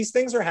that. These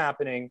things are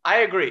happening.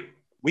 I agree.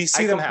 We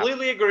see them happen. I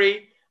completely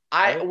agree.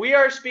 We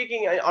are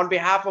speaking on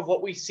behalf of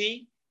what we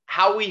see,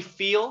 how we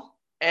feel,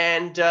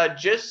 and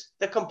just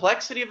the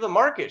complexity of the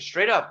market,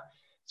 straight up.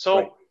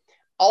 So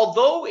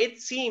although it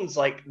seems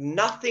like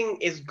nothing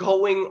is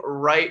going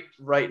right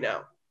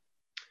now,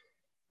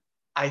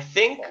 I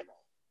think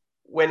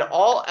when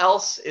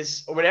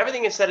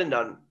everything is said and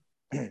done,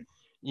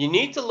 you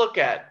need to look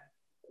at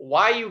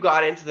why you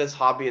got into this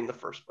hobby in the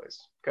first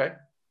place. Okay.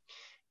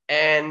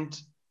 And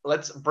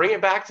let's bring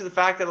it back to the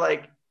fact that,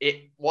 like,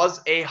 it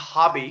was a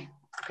hobby,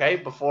 okay,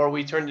 before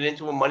we turned it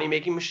into a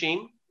money-making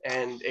machine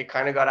and it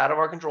kind of got out of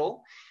our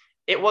control.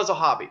 It was a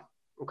hobby.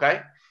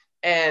 Okay.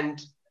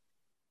 And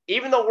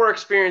even though we're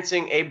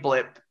experiencing a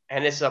blip,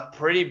 and it's a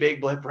pretty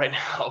big blip right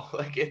now,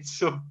 like,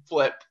 it's a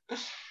blip,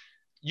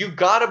 you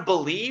gotta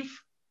believe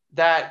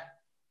that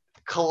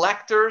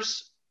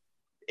collectors,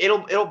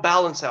 it'll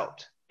balance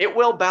out. it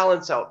will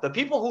balance out. The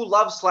people who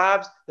love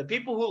slabs, the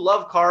people who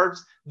love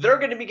cards, they're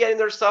going to be getting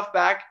their stuff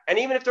back. And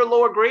even if they're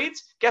lower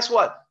grades, guess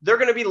what? They're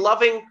going to be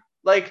loving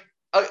like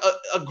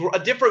a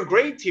different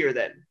grade tier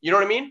then. You know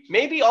what I mean?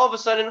 Maybe all of a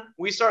sudden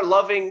we start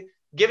loving,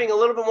 giving a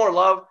little bit more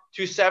love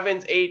to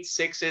 7s, 8s,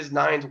 6s,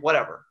 9s,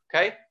 whatever.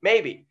 Okay?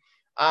 Maybe.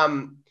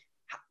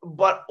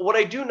 But what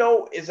I do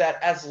know is that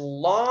as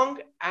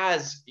long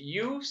as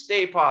you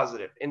stay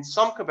positive in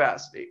some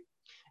capacity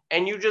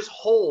and you just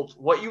hold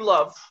what you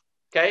love,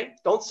 okay?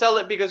 Don't sell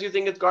it because you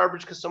think it's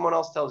garbage because someone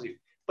else tells you.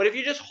 But if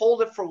you just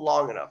hold it for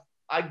long enough,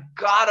 I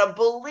gotta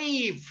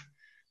believe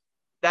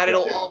that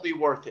it'll all be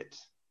worth it.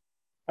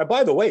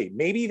 By the way,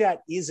 maybe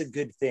that is a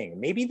good thing.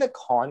 Maybe the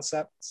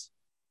concepts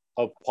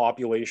of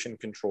population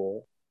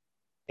control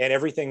and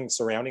everything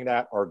surrounding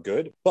that are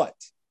good, but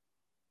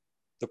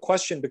the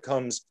question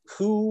becomes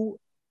who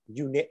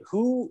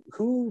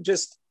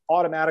just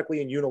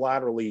automatically and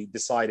unilaterally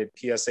decided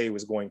PSA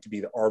was going to be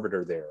the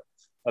arbiter there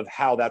of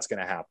how that's going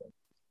to happen,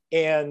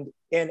 and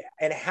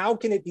how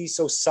can it be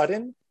so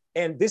sudden?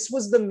 And this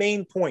was the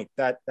main point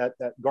that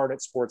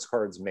Garnet Sports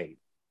Cards made,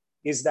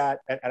 is that,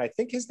 and I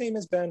think his name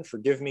is Ben.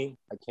 Forgive me,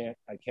 I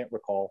can't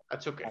recall.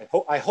 That's okay.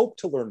 I hope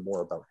to learn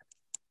more about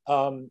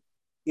him.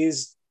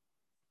 Is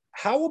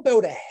how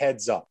about a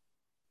heads up?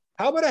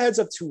 How about a heads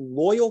up to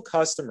loyal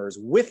customers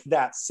with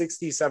that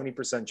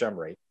 60-70% gem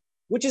rate,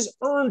 which is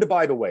earned,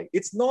 by the way.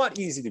 It's not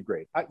easy to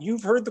grade.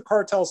 You've heard the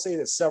cartel say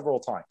this several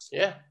times.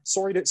 Yeah.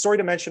 Sorry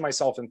to mention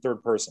myself in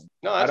third person.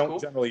 No, that's I don't cool.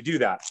 generally do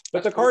that.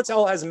 But That's the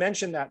cartel has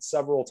mentioned that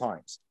several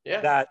times.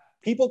 Yeah. That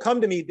people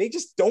come to me, they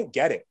just don't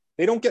get it.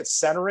 They don't get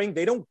centering.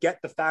 They don't get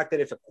the fact that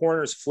if a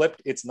corner is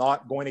flipped, it's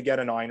not going to get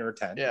a 9 or a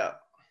 10. Yeah.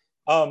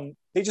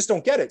 They just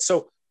don't get it.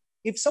 So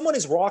if someone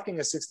is rocking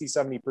a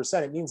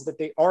 60-70%, it means that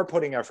they are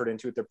putting effort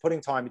into it. They're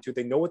putting time into it.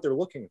 They know what they're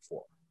looking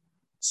for.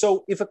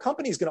 So if a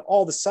company is going to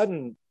all of a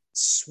sudden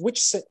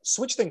switch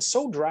things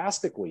so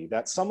drastically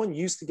that someone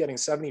used to getting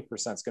 70%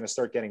 is going to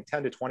start getting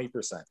 10 to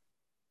 20%,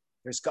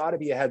 there's got to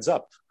be a heads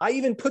up. I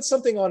even put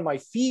something on my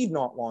feed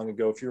not long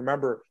ago, if you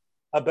remember,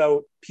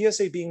 about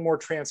PSA being more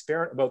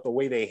transparent about the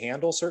way they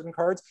handle certain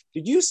cards.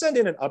 Did you send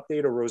in an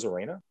update of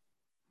Rosarena?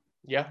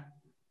 Yeah.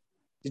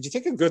 Did you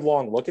take a good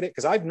long look at it?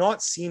 Because I've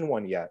not seen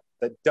one yet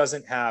that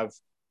doesn't have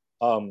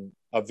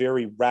a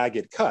very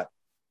ragged cut,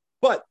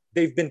 but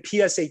they've been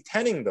PSA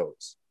 10ing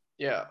those.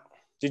 Yeah.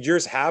 Did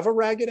yours have a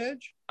ragged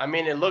edge? I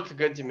mean, it looked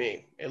good to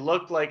me. It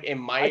looked like it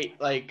might,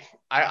 I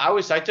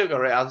took it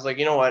right. I was like,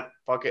 you know what?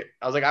 Fuck it.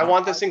 I was like, I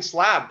want this thing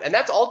slabbed. And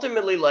that's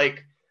ultimately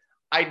like,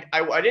 I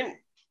didn't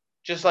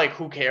just like,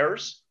 who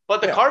cares? But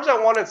the cards I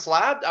wanted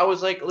slabbed, I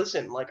was like,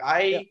 listen, like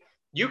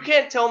you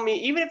can't tell me,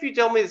 even if you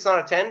tell me it's not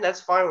a 10,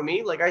 that's fine with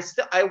me. Like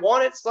I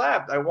want it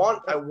slabbed. I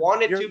want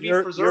it to be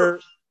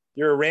preserved.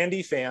 You're a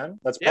Randy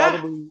fan. That's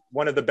probably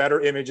one of the better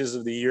images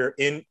of the year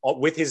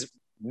with his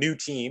new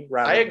team.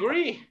 I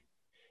agree.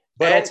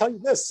 But I'll tell you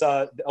this,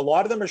 a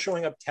lot of them are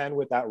showing up 10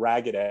 with that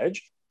ragged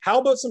edge. How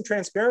about some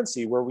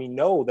transparency where we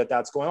know that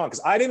that's going on?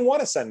 Because I didn't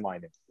want to send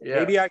mine in.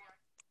 Yeah.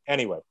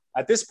 Anyway,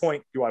 at this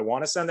point, do I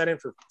want to send that in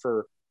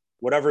for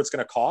whatever it's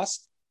going to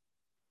cost?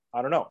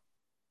 I don't know.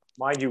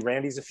 Mind you,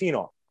 Randy's a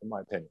phenom, in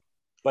my opinion.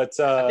 But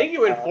I think he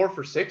went 4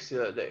 for 6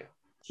 the other day.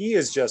 He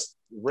is just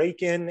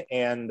raking,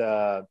 and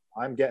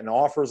I'm getting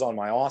offers on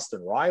my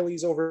Austin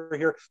Rileys over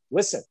here.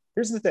 Listen,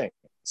 here's the thing.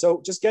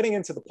 So just getting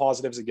into the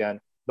positives again,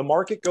 the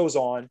market goes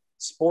on,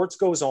 sports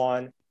goes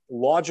on,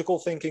 logical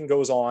thinking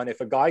goes on.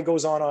 If a guy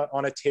goes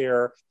on a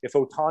tear, if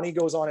Ohtani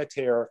goes on a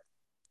tear,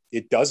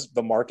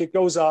 the market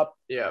goes up.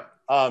 Yeah.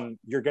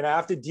 You're going to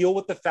have to deal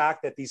with the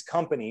fact that these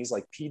companies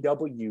like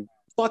PW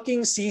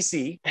fucking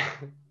CC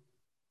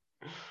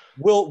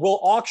will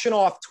auction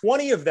off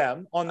 20 of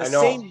them on the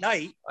same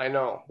night. I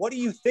know. What do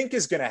you think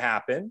is going to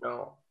happen?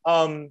 No.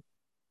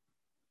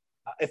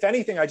 If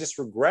anything, I just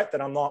regret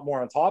that I'm not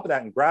more on top of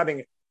that and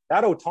grabbing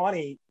that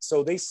Ohtani.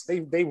 So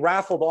they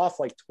raffled off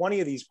like 20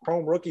 of these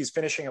Chrome rookies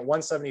finishing at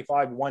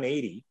 175,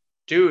 180.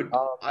 Dude,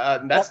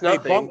 that's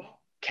nothing.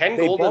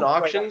 Golden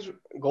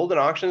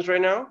Auctions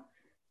right now,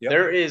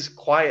 there is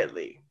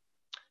quietly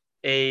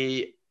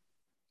I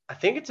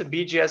think it's a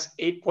BGS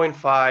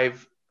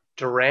 8.5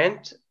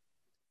 Durant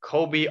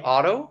Kobe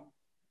auto.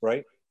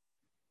 Right.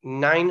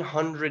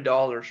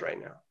 $900 right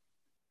now.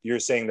 You're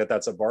saying that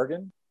that's a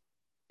bargain?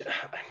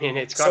 I mean,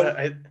 it's got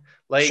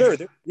sure.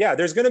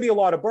 There's going to be a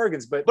lot of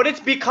bargains, but it's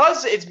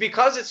because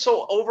it's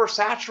so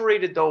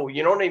oversaturated, though.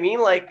 You know what I mean?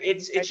 Like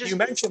it's just. You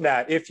mentioned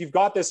that if you've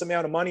got this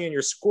amount of money and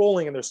you're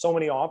scrolling and there's so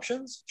many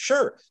options,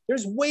 sure,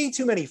 there's way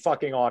too many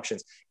fucking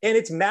options, and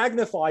it's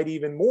magnified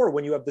even more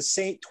when you have the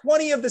same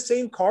 20 of the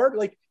same card.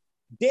 Like,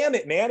 damn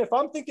it, man! If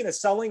I'm thinking of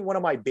selling one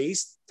of my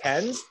base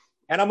 10s.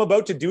 And I'm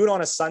about to do it on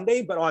a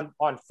Sunday, but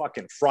on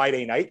fucking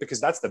Friday night, because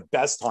that's the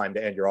best time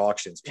to end your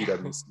auctions,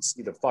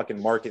 PwC, the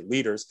fucking market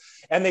leaders.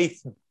 And they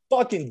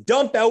fucking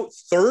dump out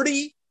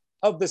 30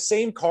 of the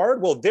same card,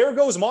 well, there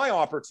goes my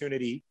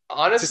opportunity.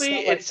 Honestly,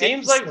 it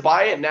seems like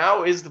buy it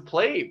now is the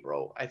play,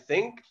 bro. I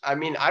think. I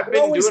mean, I've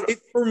been doing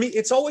for me.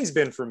 It's always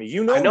been for me.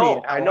 You know, I know,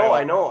 me.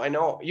 I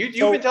know. You've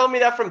been telling me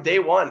that from day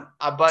one.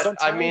 But so I'm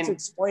trying to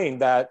explain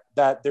that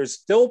there's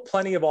still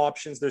plenty of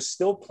options. There's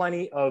still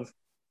plenty of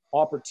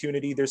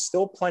opportunity. There's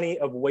still plenty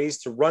of ways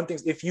to run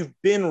things. If you've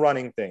been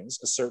running things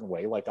a certain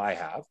way, like I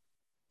have,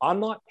 I'm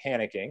not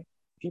panicking.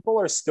 People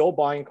are still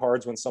buying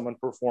cards when someone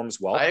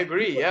performs well. I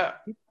agree.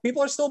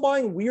 People are still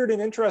buying weird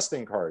and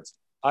interesting cards.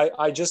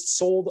 I just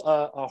sold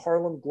a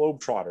Harlem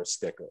Globetrotter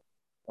sticker.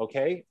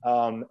 Okay.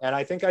 And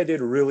I think I did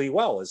really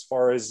well as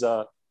far as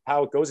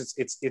how it goes.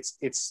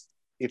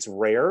 It's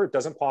rare. It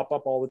doesn't pop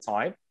up all the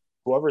time.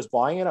 Whoever's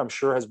buying it, I'm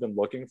sure has been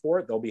looking for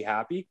it. They'll be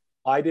happy.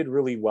 I did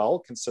really well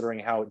considering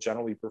how it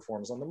generally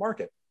performs on the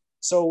market.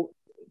 So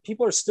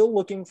people are still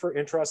looking for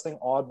interesting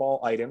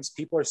oddball items.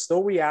 People are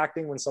still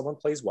reacting when someone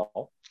plays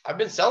well. I've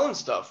been selling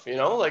stuff,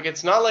 like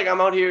it's not like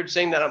I'm out here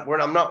saying that we're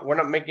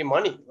not making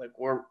money. Like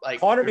we're like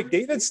Connor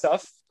McDavid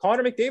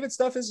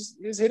stuff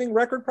is hitting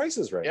record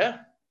prices right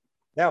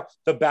now.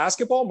 The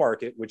basketball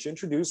market, which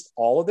introduced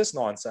all of this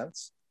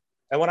nonsense,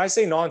 and when I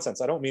say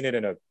nonsense, I don't mean it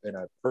in a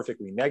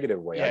perfectly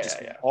negative way. I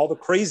just mean all the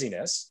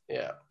craziness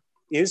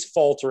is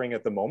faltering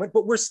at the moment,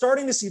 but we're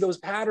starting to see those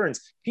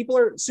patterns. People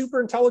are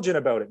super intelligent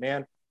about it,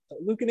 man.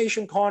 Luca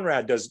Nation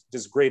Conrad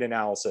does great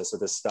analysis of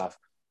this stuff.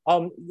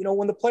 When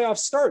the playoffs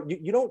start,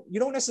 you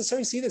don't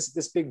necessarily see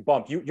this big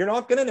bump. You're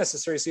not going to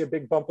necessarily see a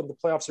big bump when the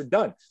playoffs are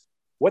done.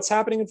 What's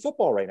happening in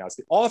football right now? It's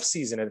the off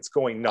season and it's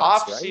going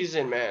nuts. Off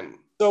season, man.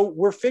 So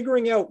we're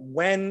figuring out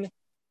when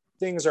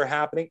things are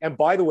happening. And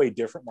by the way,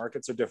 different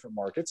markets are different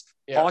markets.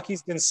 Yeah.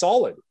 Hockey's been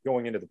solid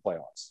going into the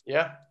playoffs.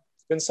 Yeah,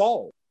 it's been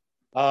solid.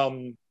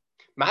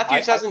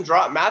 Matthews hasn't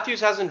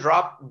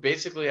dropped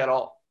basically at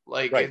all.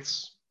 Like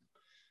it's.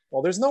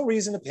 Well, there's no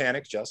reason to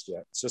panic just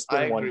yet. It's just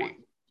been one week.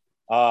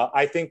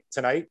 I think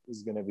tonight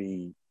is going to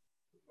be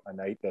a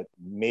night that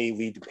may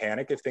lead to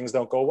panic if things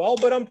don't go well,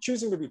 but I'm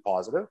choosing to be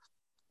positive.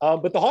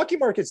 But the hockey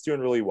market's doing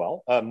really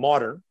well,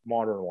 modern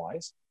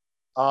wise.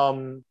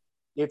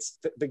 It's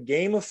the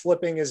game of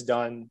flipping is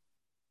done.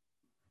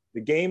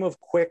 The game of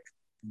quick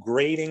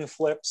grading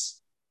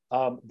flips,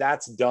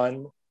 that's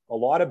done. A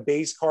lot of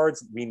base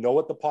cards, we know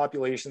what the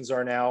populations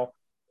are now.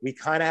 We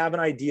kind of have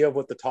an idea of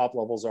what the top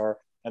levels are.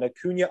 An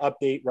Acuna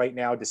update right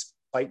now,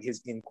 despite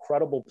his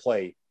incredible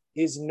play,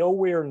 is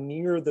nowhere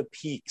near the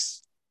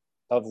peaks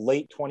of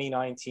late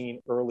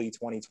 2019, early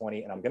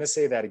 2020. And I'm going to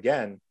say that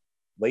again,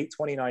 late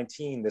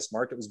 2019, this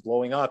market was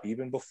blowing up.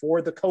 Even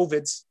before the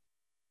COVIDs,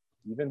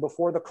 even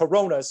before the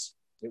coronas,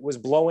 it was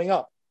blowing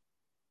up.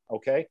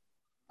 Okay.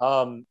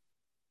 I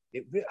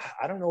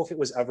don't know if it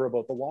was ever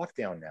about the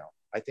lockdown now.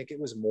 I think it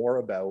was more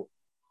about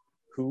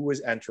who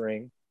was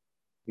entering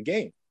the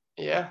game.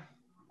 Yeah.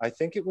 I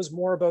think it was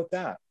more about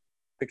that.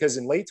 Because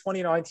in late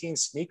 2019,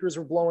 sneakers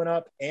were blowing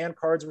up and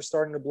cards were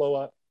starting to blow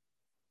up.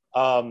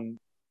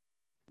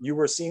 You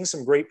were seeing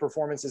some great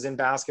performances in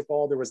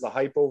basketball. There was the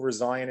hype over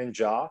Zion and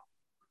Ja.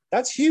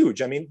 That's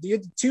huge. I mean, you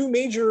had two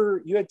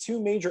major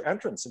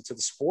entrants into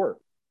the sport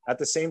at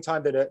the same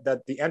time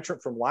that the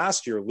entrant from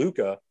last year,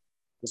 Luka,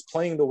 was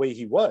playing the way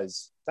he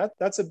was.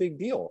 That's a big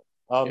deal.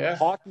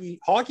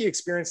 Hockey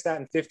experienced that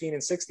in 15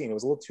 and 16. It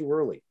was a little too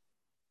early,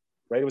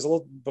 right? It was a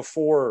little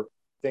before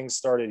things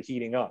started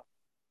heating up.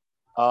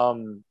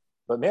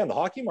 But man, the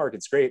hockey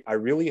market's great. I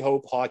really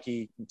hope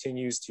hockey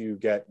continues to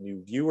get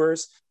new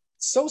viewers.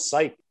 It's so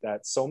psyched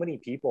that so many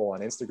people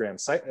on Instagram,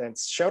 and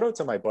shout out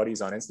to my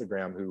buddies on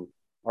Instagram who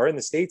are in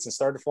the States and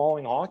started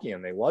following hockey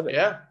and they love it.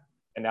 Yeah.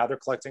 And now they're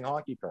collecting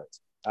hockey cards.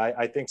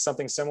 I think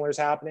something similar is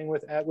happening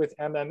with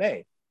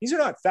MMA. These are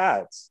not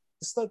fads.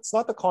 It's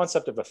not the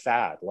concept of a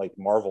fad like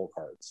Marvel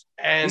cards.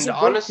 And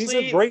honestly, these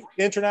are great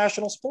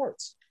international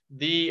sports.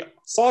 The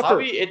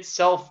hobby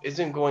itself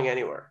isn't going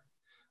anywhere.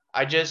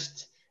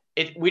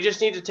 We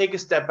just need to take a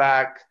step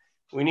back.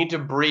 We need to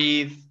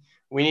breathe.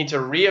 We need to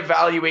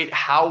reevaluate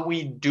how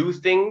we do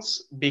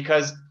things,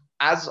 because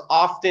as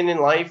often in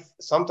life,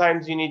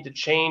 sometimes you need to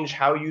change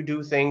how you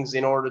do things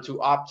in order to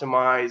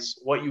optimize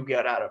what you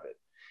get out of it.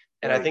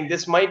 And I think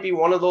this might be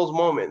one of those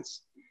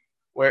moments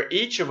where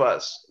each of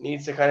us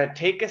needs to kind of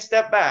take a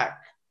step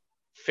back,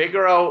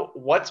 figure out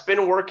what's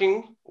been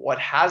working, what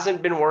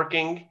hasn't been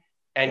working,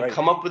 and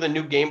come up with a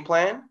new game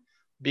plan,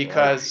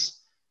 because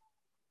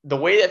the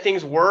way that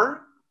things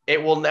were,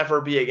 it will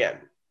never be again.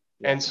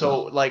 And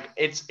so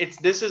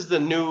this is the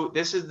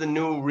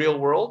new real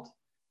world.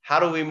 How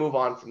do we move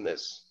on from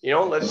this?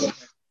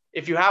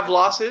 If you have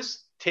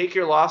losses, take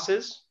your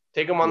losses,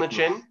 take them on the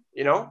chin,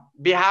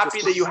 be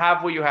happy that you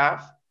have what you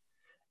have,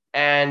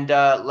 and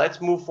let's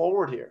move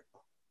forward here.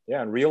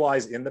 Yeah. And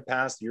realize in the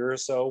past year or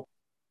so,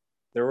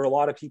 there were a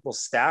lot of people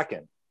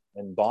stacking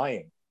and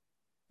buying,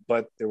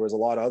 but there was a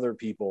lot of other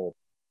people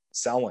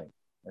selling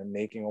and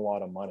making a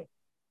lot of money,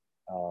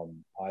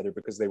 either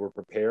because they were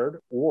prepared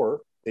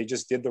or they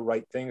just did the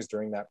right things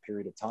during that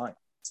period of time.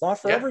 It's not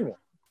for everyone.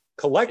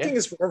 Collecting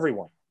is for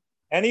everyone.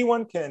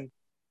 Anyone can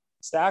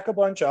stack a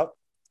bunch up,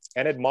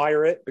 and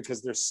admire it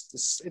because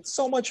it's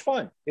so much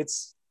fun.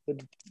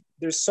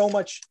 There's so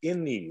much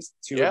in these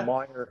to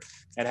admire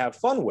and have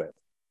fun with,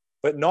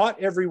 but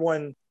not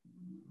everyone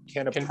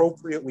can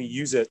appropriately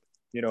use it,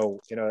 you know,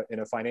 in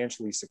a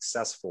financially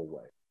successful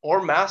way.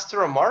 Or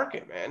master a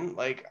market, man.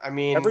 Like, I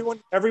mean,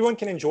 everyone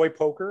can enjoy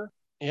poker,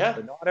 yeah,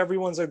 but not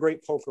everyone's a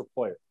great poker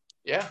player.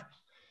 Yeah.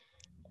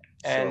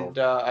 And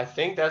I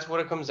think that's what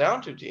it comes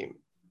down to, team,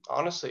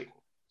 honestly.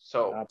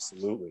 So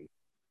absolutely.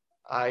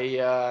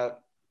 I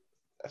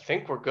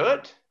think we're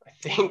good. I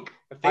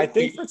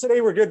think for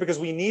today we're good because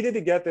we needed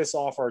to get this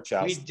off our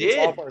chest. We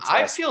did.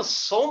 I feel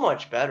so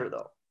much better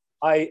though.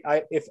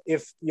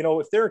 If you know,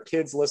 if there are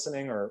kids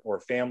listening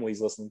or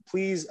families listening,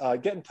 please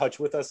get in touch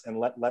with us and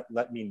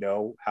let me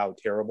know how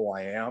terrible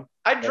I am.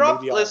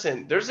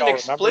 Listen, there is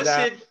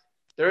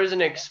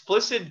an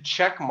explicit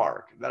check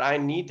mark that I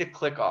need to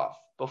click off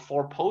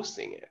before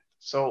posting it.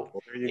 So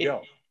there you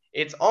go.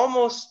 It's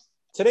almost.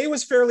 Today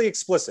was fairly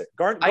explicit.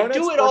 I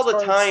do it all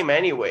the time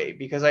anyway,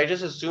 because I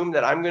just assume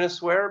that I'm going to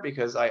swear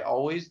because I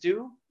always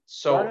do.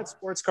 So Garnet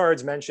Sports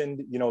Cards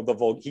mentioned, you know,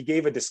 he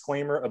gave a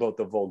disclaimer about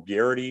the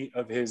vulgarity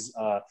of his.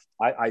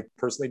 I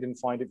personally didn't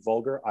find it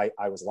vulgar.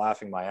 I was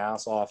laughing my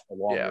ass off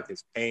along with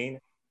his pain.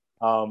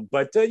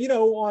 But you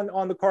know,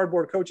 on the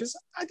Cardboard Coaches,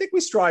 I think we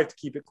strive to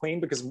keep it clean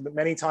because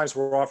many times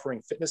we're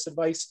offering fitness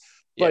advice.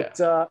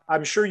 But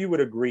I'm sure you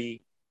would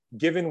agree,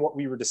 given what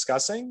we were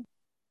discussing,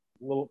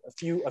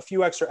 a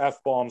few extra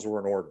F-bombs were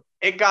in order.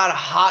 It got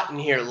hot in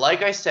here,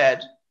 like I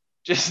said,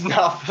 just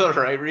not for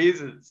the right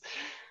reasons.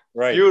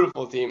 Right.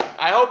 Beautiful, team.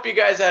 I hope you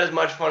guys had as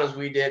much fun as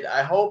we did.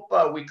 I hope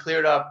we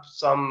cleared up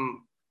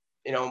some,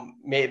 you know,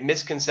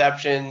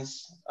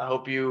 misconceptions. I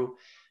hope you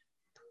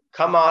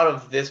come out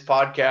of this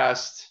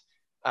podcast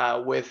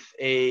with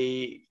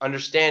a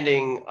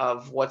understanding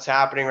of what's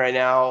happening right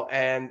now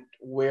and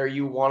where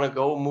you want to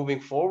go moving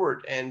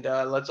forward. And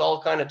let's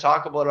all kind of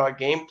talk about our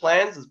game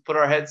plans. Let's put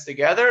our heads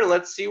together and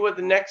let's see what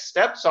the next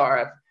steps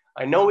are.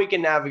 I know we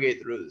can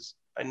navigate through this.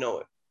 I know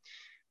it.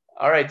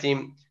 All right,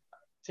 team.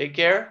 Take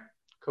care.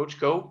 Coach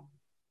Go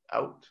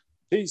out.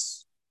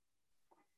 Peace.